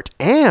paid for it.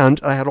 And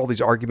I had all these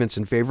arguments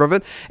in favor of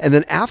it. And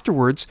then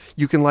afterwards,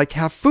 you can like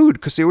have food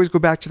because they always go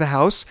back to the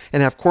house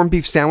and have corned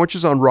beef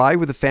sandwiches on rye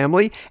with the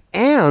family.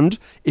 And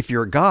if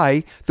you're a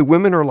guy, the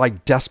women are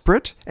like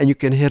desperate and you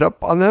can hit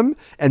up on them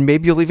and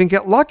maybe you'll even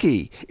get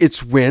lucky.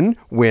 It's win,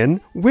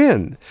 win,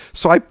 win.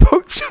 So I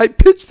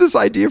pitched this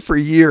idea for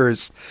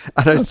years.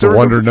 And I It's a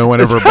wonder no one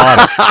ever bought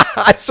it.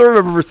 I sort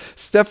of remember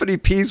Stephanie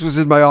Pease was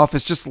in my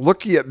office just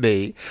looking at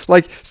me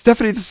like,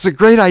 Stephanie, this is a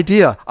great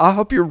idea. I'll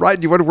help you write.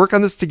 Do you want to work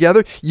on this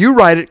together? You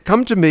write it.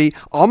 Come to me.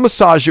 I'll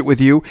massage it with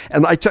you.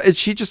 And and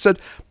she just said,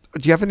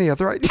 do you have any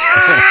other ideas?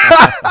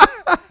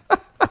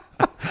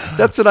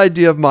 That's an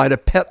idea of mine, a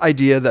pet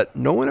idea that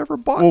no one ever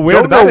bought. Well,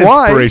 where did that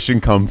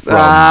inspiration come from?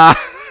 Are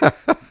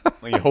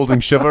you holding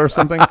Shiva or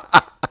something?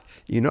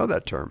 You know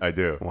that term. I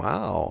do.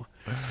 Wow.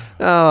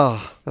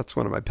 Oh, that's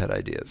one of my pet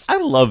ideas. I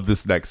love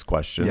this next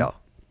question. Yeah.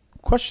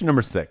 Question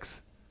number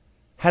 6.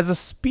 Has a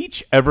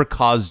speech ever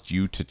caused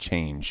you to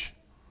change?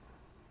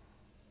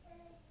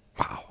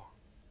 Wow.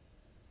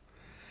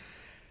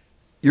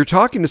 You're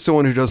talking to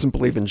someone who doesn't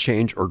believe in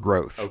change or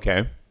growth.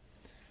 Okay.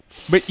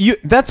 But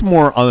that's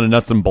more on a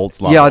nuts and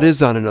bolts level. Yeah, it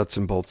is on a nuts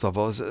and bolts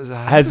level.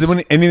 Has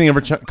anything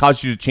ever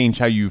caused you to change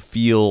how you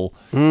feel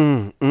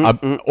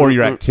or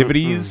your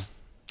activities?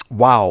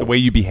 Wow. The way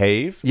you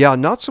behave? Yeah,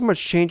 not so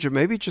much change. It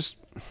maybe just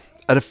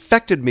it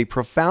affected me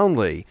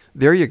profoundly.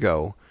 There you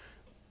go.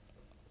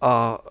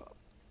 I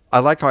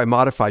like how I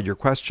modified your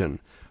question.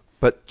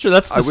 But sure,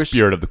 that's the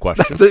spirit of the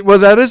question. Well,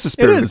 that is the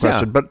spirit of the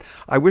question. Yeah. But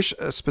I wish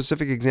a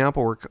specific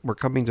example were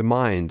coming to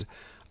mind.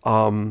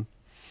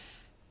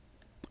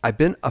 I've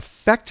been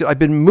affected. I've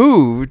been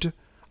moved.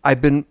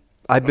 I've been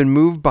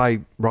moved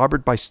by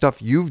Robert by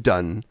stuff you've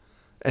done,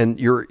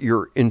 and your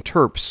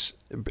interps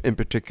in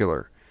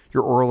particular,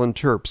 your oral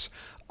interps.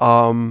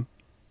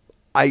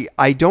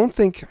 I don't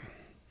think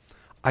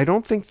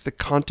the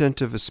content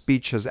of a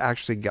speech has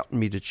actually gotten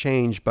me to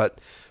change, but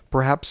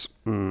perhaps.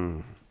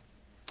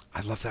 I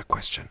love that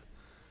question.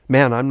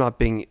 Man, I'm not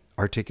being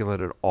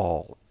articulate at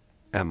all,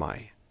 am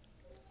I?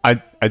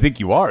 I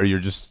think you are. You're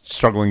just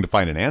struggling to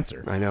find an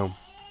answer. I know.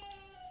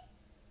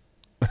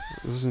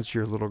 Listen to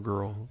your little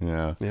girl.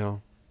 Yeah. Yeah.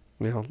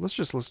 Yeah. Let's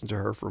just listen to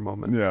her for a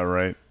moment. Yeah,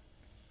 right.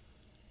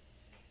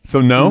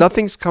 So no?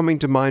 Nothing's coming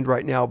to mind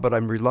right now, but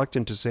I'm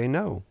reluctant to say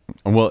no.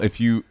 Well,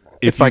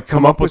 if I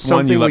come up with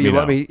something, one, will you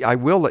let me? I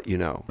will let you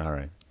know. All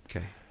right.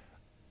 Okay.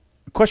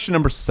 Question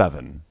number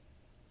 7.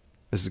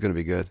 This is going to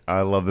be good.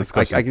 I love this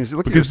question. I can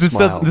look because at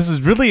your smile. This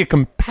is really a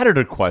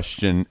competitor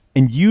question,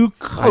 and you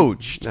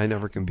coached. I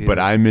never competed. But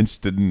I'm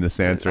interested in this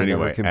answer I never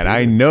anyway, and competed.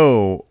 I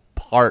know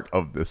part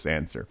of this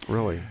answer.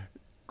 Really?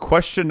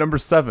 Question number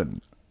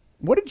 7.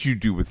 What did you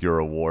do with your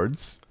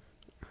awards?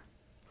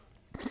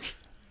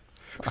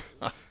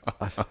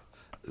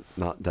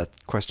 Not that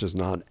question is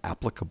not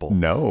applicable.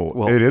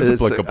 No, it is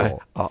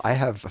applicable. I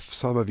have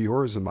some of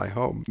yours in my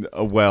home.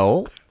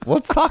 Well,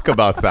 let's talk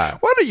about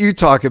that. Why don't you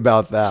talk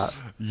about that?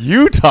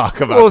 You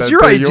talk about Well, that. it's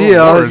your They're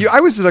idea. awards.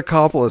 I was an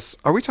accomplice.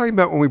 Are we talking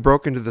about when we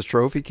broke into the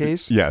trophy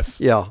case? Yes.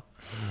 Yeah.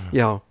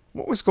 Yeah.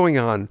 What was going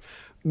on?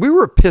 We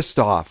were pissed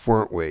off,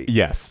 weren't we?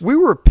 Yes. We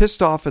were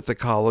pissed off at the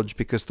college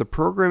because the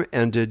program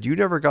ended. You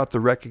never got the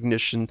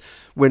recognition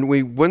when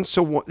we did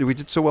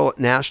so well at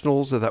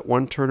nationals of that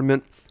one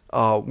tournament.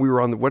 We were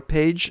on what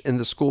page in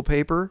the school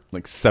paper?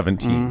 Like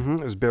 17.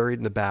 It was buried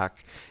in the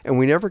back, and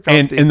we never got.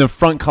 And in the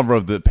front cover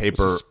of the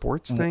paper, was it a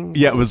sports thing.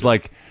 Yeah, it was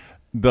like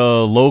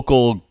the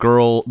local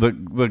girl, the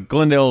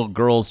Glendale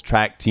girls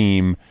track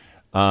team,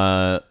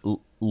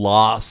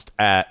 lost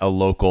at a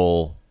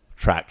local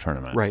track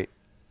tournament. Right.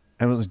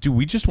 And I was like, dude,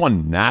 we just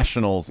won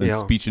nationals in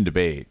speech and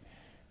debate,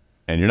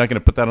 and you're not going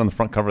to put that on the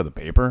front cover of the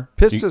paper?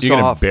 Pissed us you're off.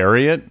 You're going to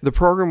bury it? The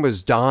program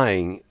was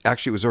dying.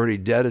 Actually, it was already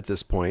dead at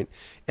this point.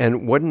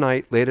 And one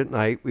night, late at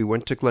night, we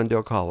went to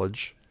Glendale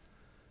College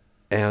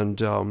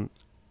and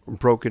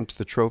broke into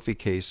the trophy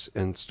case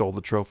and stole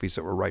the trophies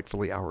that were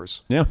rightfully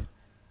ours. Yeah.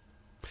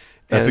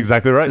 That's And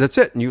exactly right. That's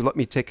it. And you let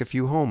me take a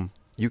few home.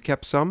 You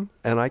kept some,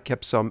 and I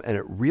kept some, and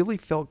it really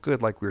felt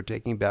good, like we were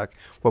taking back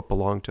what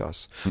belonged to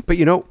us. But,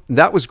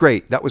 that was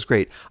great. That was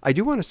great. I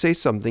do want to say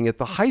something. At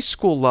the high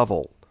school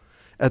level,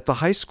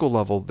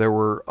 there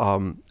were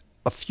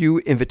a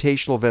few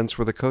invitational events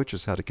where the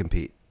coaches had to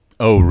compete.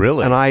 Oh,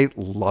 really? And I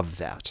love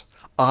that.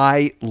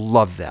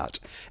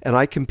 And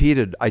I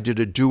competed. I did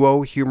a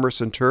duo, humorous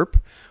interp,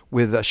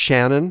 with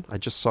Shannon. I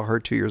just saw her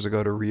 2 years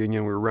ago at a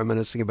reunion. We were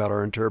reminiscing about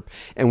our interp.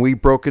 And we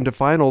broke into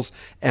finals.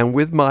 And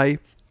with my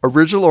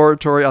original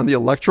oratory on the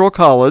Electoral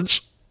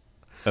College,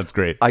 that's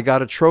great. I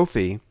got a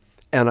trophy,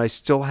 and I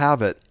still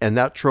have it. And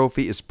that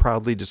trophy is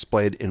proudly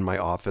displayed in my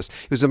office.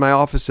 It was in my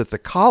office at the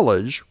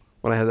college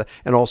when I had that,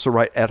 and also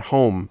right at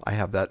home. I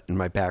have that in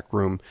my back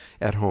room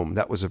at home.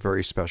 That was a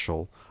very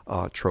special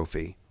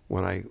trophy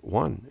when I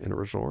won in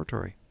original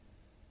oratory.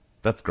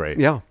 That's great.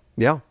 Yeah.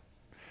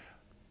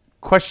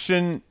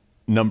 Question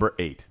number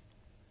 8.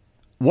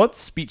 What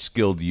speech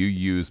skill do you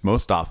use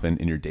most often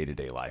in your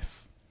day-to-day life?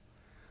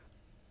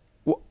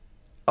 Well,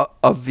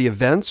 of the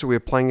events? Are we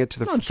applying it to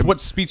the?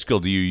 What speech skill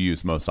do you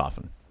use most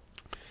often?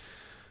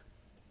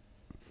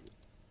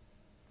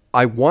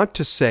 I want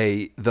to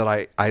say that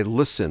I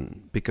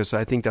listen because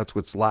I think that's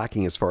what's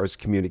lacking as far as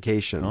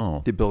communication,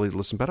 the ability to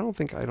listen. But I don't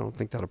think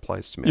that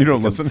applies to me. You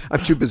don't listen?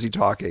 I'm too busy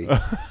talking.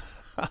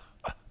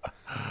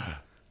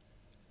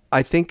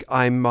 I think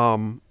I'm.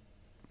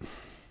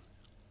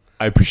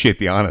 I appreciate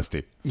the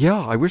honesty. Yeah,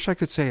 I wish I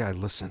could say I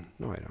listen.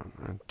 No, I don't.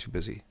 I'm too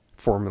busy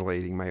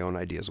formulating my own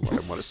ideas of what I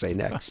want to say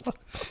next,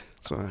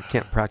 so I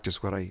can't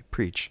practice what I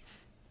preach.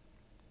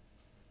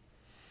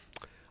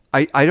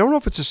 I don't know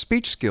if it's a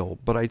speech skill,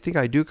 but I think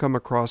I do come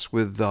across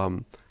with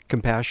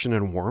compassion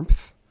and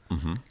warmth.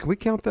 Mm-hmm. Can we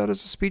count that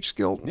as a speech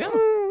skill? Yeah.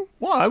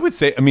 Well, I would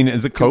say,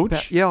 as a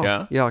coach.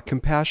 Yeah.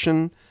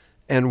 Compassion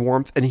and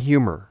warmth and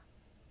humor.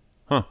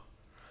 Huh.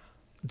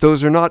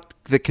 Those are not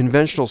the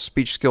conventional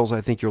speech skills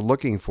I think you're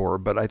looking for,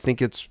 but I think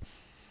it's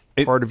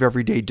part of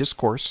everyday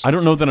discourse. I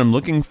don't know that I'm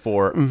looking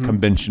for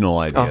conventional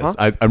ideas.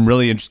 I'm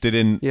really interested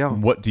in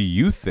what do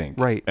you think?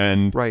 Right.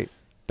 And right.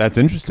 That's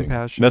interesting.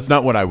 Compassion, that's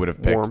not what I would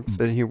have picked. Warmth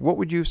and humor. What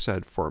would you have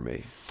said for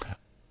me?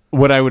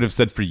 What I would have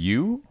said for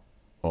you?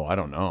 Oh, I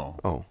don't know.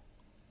 Oh.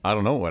 I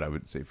don't know what I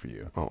would say for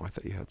you. Oh, I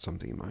thought you had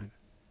something in mind.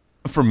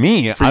 For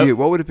you,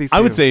 what would it be for you?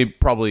 I would say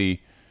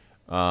probably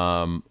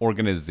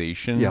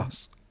organization.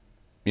 Yes.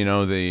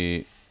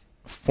 The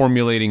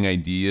formulating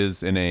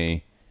ideas in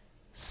a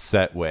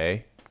set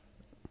way.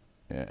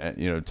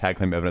 Tag,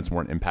 claim, evidence,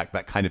 warrant, impact,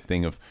 that kind of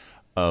thing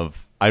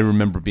of I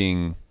remember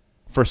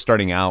first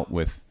starting out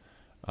with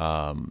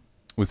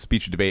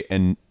speech and debate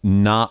and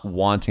not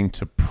wanting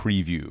to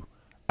preview.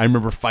 I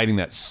remember fighting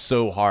that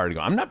so hard.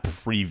 I'm not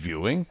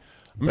previewing.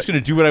 I'm just going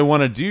to do what I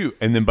want to do.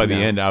 And then by the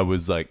end, I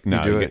was like,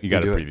 no, you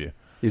got to preview.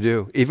 You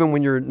do. Even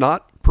when you're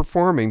not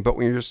performing, but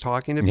when you're just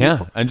talking to people.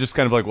 Yeah, and just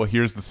kind of like, well,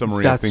 here's the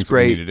summary of things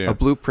we need to do. A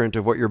blueprint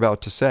of what you're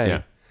about to say.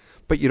 Yeah.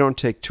 But you don't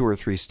take 2 or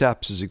 3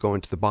 steps as you go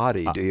into the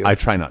body, do you? I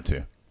try not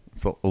to.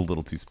 It's a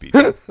little too speedy.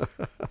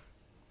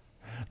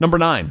 Number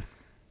 9.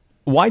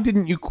 Why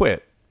didn't you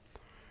quit?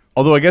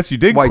 Although I guess you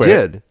did quit. I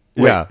did.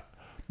 Yeah.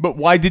 But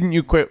why didn't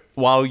you quit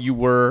while you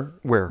were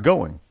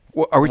going?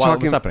 Well, are we while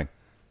talking? It was happening?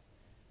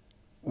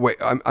 Wait,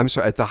 I'm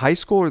sorry. At the high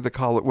school or the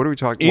college? What are we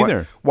talking?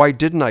 Either. Why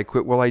didn't I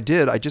quit? Well, I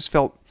did. I just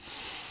felt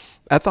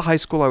at the high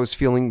school I was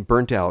feeling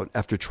burnt out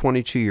after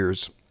 22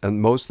 years,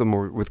 and most of them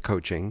were with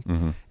coaching.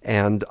 Mm-hmm.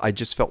 And I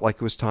just felt like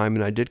it was time.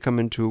 And I did come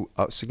into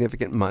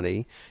significant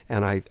money,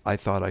 and I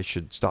thought I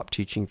should stop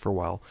teaching for a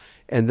while.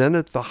 And then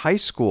at the high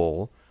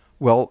school,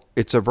 well,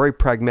 it's a very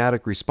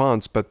pragmatic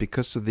response, but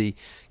because of the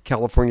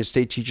California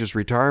State Teachers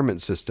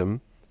Retirement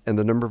System and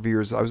the number of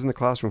years, I was in the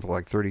classroom for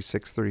like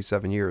 36,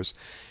 37 years.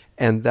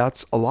 And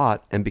that's a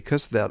lot. And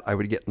because of that, I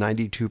would get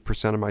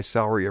 92% of my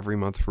salary every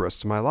month for the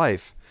rest of my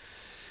life.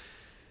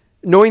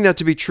 Knowing that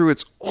to be true,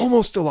 it's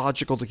almost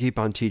illogical to keep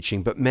on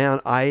teaching. But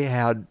man, I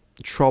had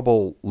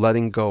trouble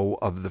letting go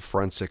of the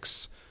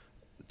forensics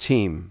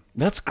team.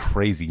 That's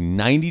crazy.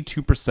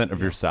 92%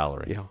 of your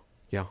salary.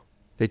 Yeah.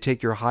 They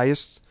take your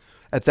highest.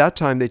 At that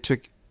time,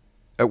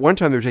 at one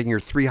time, they were taking your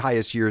 3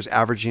 highest years,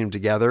 averaging them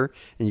together,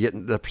 and you get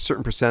a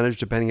certain percentage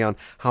depending on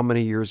how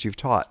many years you've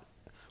taught.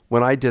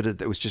 When I did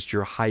it, it was just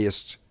your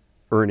highest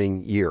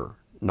earning year,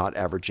 not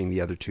averaging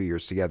the other 2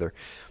 years together.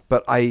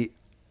 But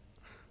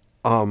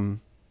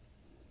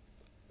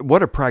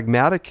what a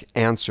pragmatic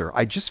answer.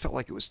 I just felt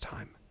like it was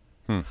time.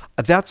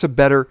 That's a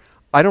better,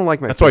 I don't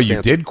like my That's why you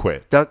answer. did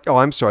quit.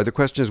 I'm sorry. The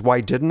question is, why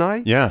didn't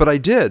I? Yeah. But I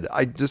did.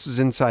 This is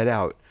inside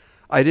out.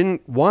 I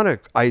didn't want to,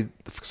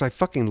 because I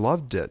fucking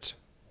loved it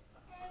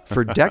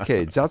for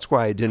decades. That's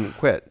why I didn't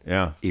quit.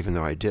 Yeah. Even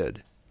though I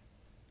did.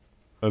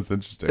 That's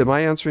interesting. Am I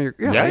answering your?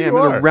 Yeah, I am you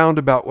are. in a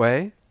roundabout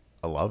way.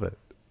 I love it.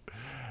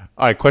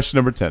 All right, question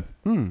number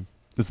 10.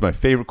 This is my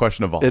favorite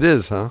question of all. It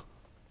is, huh?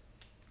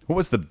 What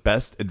was the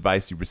best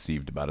advice you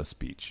received about a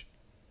speech?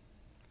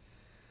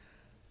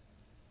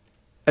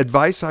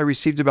 Advice I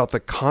received about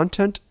the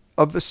content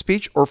of a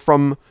speech or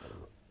from...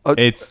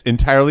 It's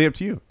entirely up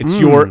to you. It's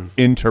your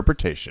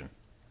interpretation.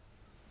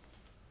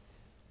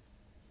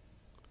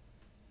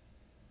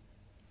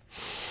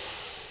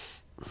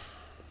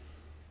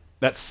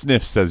 That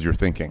sniff says you're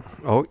thinking.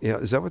 Oh, yeah.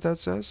 Is that what that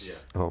says? Yeah.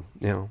 Oh,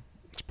 yeah.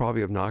 It's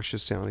probably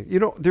obnoxious sounding.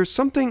 There's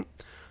something...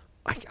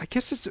 I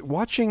guess it's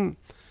watching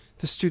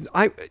the student...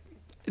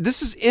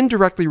 This is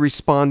indirectly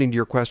responding to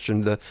your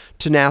question, the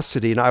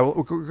tenacity. And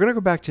we're going to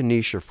go back to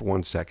Nisha for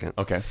 1 second.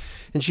 Okay.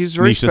 And she's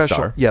very Nisha special.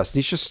 Star. Yes,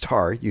 Nisha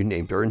Star, you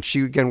named her. And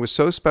she, again, was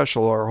so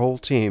special, our whole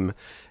team,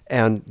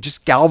 and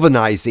just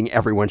galvanizing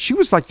everyone. She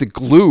was like the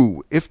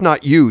glue. If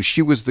not you,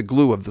 she was the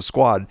glue of the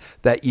squad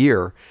that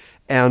year.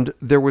 And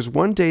there was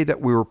one day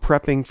that we were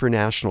prepping for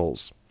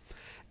nationals.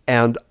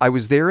 And I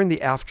was there in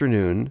the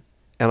afternoon,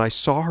 and I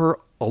saw her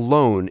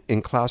alone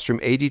in classroom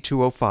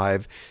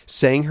 8205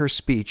 saying her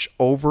speech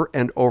over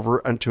and over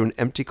into an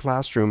empty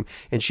classroom,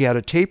 and she had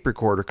a tape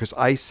recorder because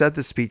I said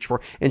the speech for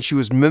her, and she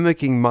was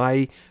mimicking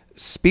my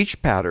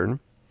speech pattern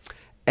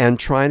and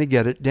trying to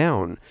get it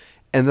down.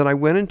 And then I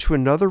went into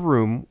another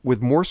room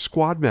with more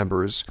squad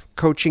members,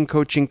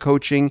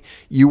 coaching.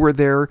 You were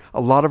there.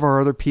 A lot of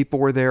our other people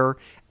were there.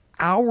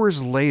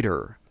 Hours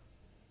later,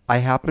 I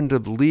happened to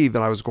leave,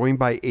 and I was going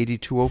by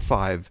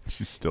 8205.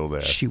 She's still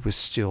there. She was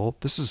still,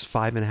 this is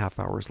 5.5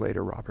 hours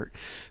later, Robert.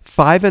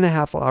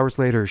 5.5 hours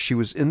later, she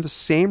was in the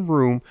same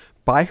room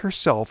by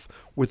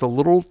herself with a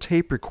little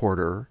tape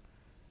recorder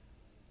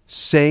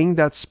saying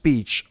that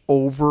speech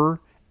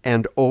over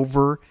and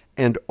over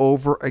and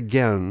over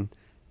again.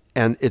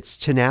 And it's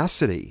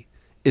tenacity.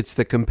 It's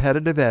the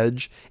competitive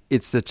edge.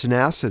 It's the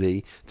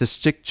tenacity, the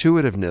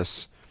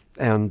stick-to-itiveness,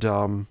 and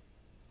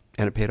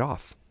it paid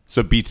off.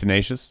 So be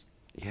tenacious?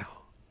 Yeah.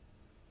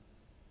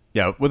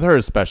 Yeah, with her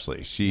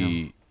especially.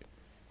 She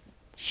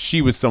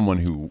was someone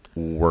who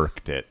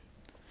worked it.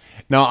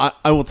 Now,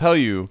 I will tell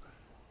you,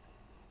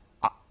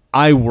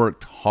 I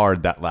worked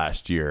hard that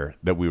last year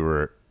that we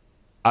were...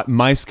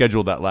 my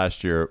schedule that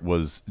last year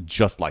was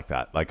just like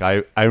that. Like,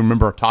 I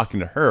remember talking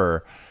to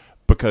her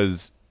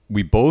because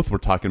we both were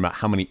talking about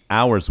how many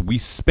hours we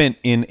spent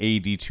in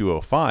AD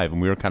 205,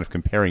 and we were kind of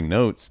comparing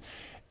notes.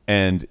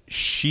 And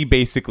she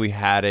basically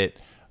had it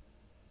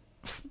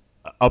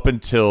up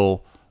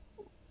until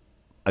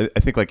I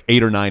think like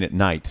 8 or 9 at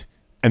night,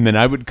 and then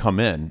I would come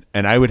in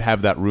and I would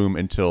have that room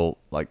until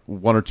like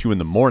 1 or 2 in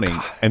the morning,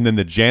 and then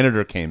the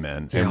janitor came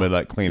in and would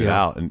like clean it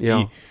out. And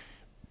he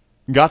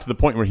got to the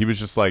point where he was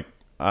just like,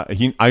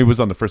 I was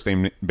on the first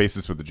name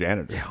basis with the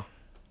janitor. Yeah.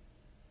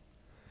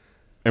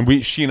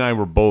 And she and I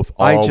were both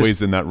always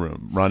in that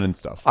room running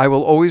stuff. I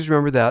will always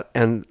remember that.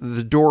 And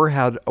the door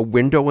had a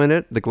window in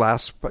it, the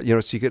glass, so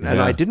you could, and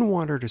I didn't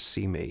want her to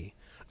see me.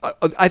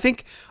 I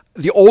think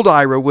the old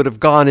Ira would have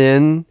gone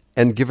in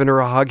and given her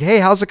a hug. Hey,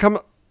 how's it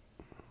coming?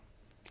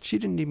 She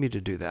didn't need me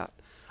to do that.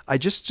 I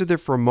just stood there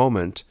for a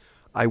moment.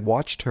 I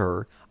watched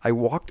her. I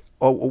walked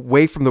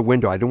away from the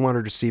window. I didn't want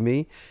her to see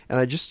me. And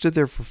I just stood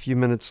there for a few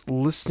minutes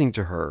listening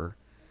to her.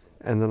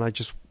 And then I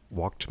just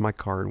walked to my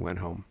car and went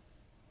home.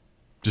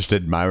 Just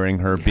admiring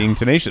her being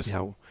tenacious.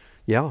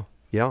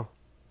 Yeah.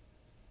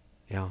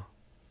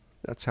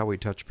 That's how we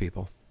touch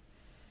people.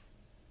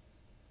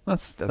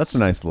 That's a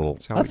nice little.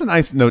 That's a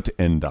nice note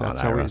to end on.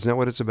 That's Ira. Isn't that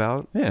what it's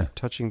about? Yeah,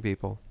 touching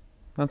people.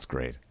 That's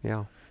great.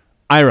 Yeah,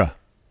 Ira,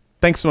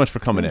 thanks so much for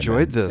coming in.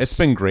 Enjoyed this. It's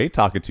been great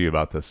talking to you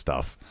about this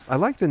stuff. I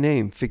like the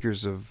name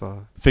Figures of...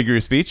 Figure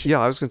of Speech? Yeah,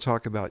 I was going to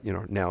talk about,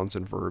 nouns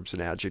and verbs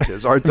and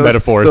adjectives. Aren't those,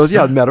 metaphors.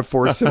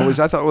 Metaphors, similes.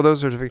 I thought,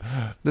 those are...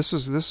 This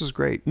is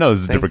great. No,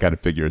 this is a different kind of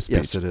figure of speech.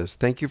 Yes, it is.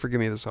 Thank you for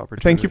giving me this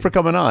opportunity. Thank you for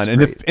coming on.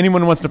 And if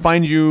anyone wants to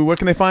find you, where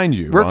can they find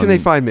you? Where can they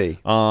find me?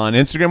 On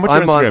Instagram? What's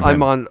your Instagram?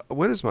 I'm on...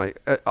 What is my...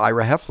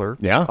 Ira Heffler.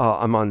 Yeah.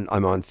 I'm on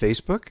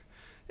Facebook.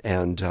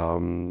 And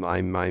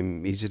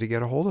I'm easy to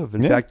get a hold of.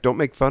 In fact, don't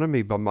make fun of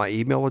me, but my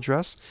email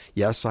address,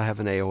 yes, I have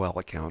an AOL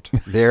account.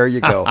 There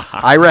you go.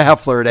 Ira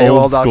Heffler at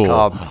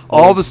AOL.com.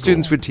 All the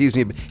students would tease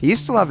me. You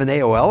still have an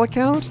AOL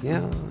account?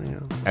 Yeah.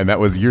 And that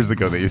was years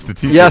ago. They used to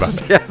teach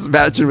Yes,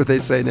 imagine what they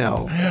say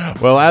now.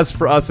 Well, as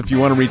for us, if you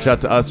want to reach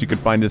out to us, you can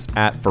find us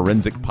at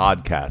Forensic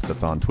Podcast.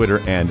 That's on Twitter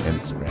and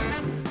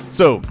Instagram.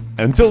 So,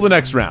 until the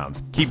next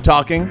round, keep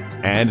talking,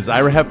 and as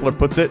Ira Heffler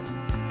puts it,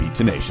 be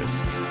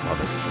tenacious.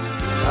 Love it.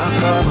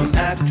 I'm an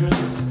actress.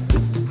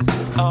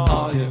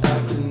 Oh, you're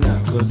acting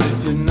now. 'Cause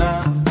if you're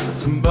not,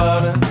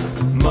 somebody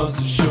must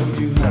have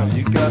shown you how.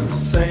 You got the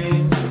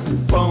same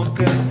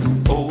funky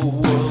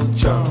old world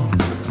charm.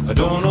 I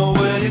don't know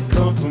where you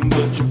come from,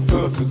 but you're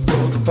perfect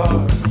for the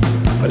part.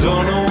 I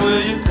don't know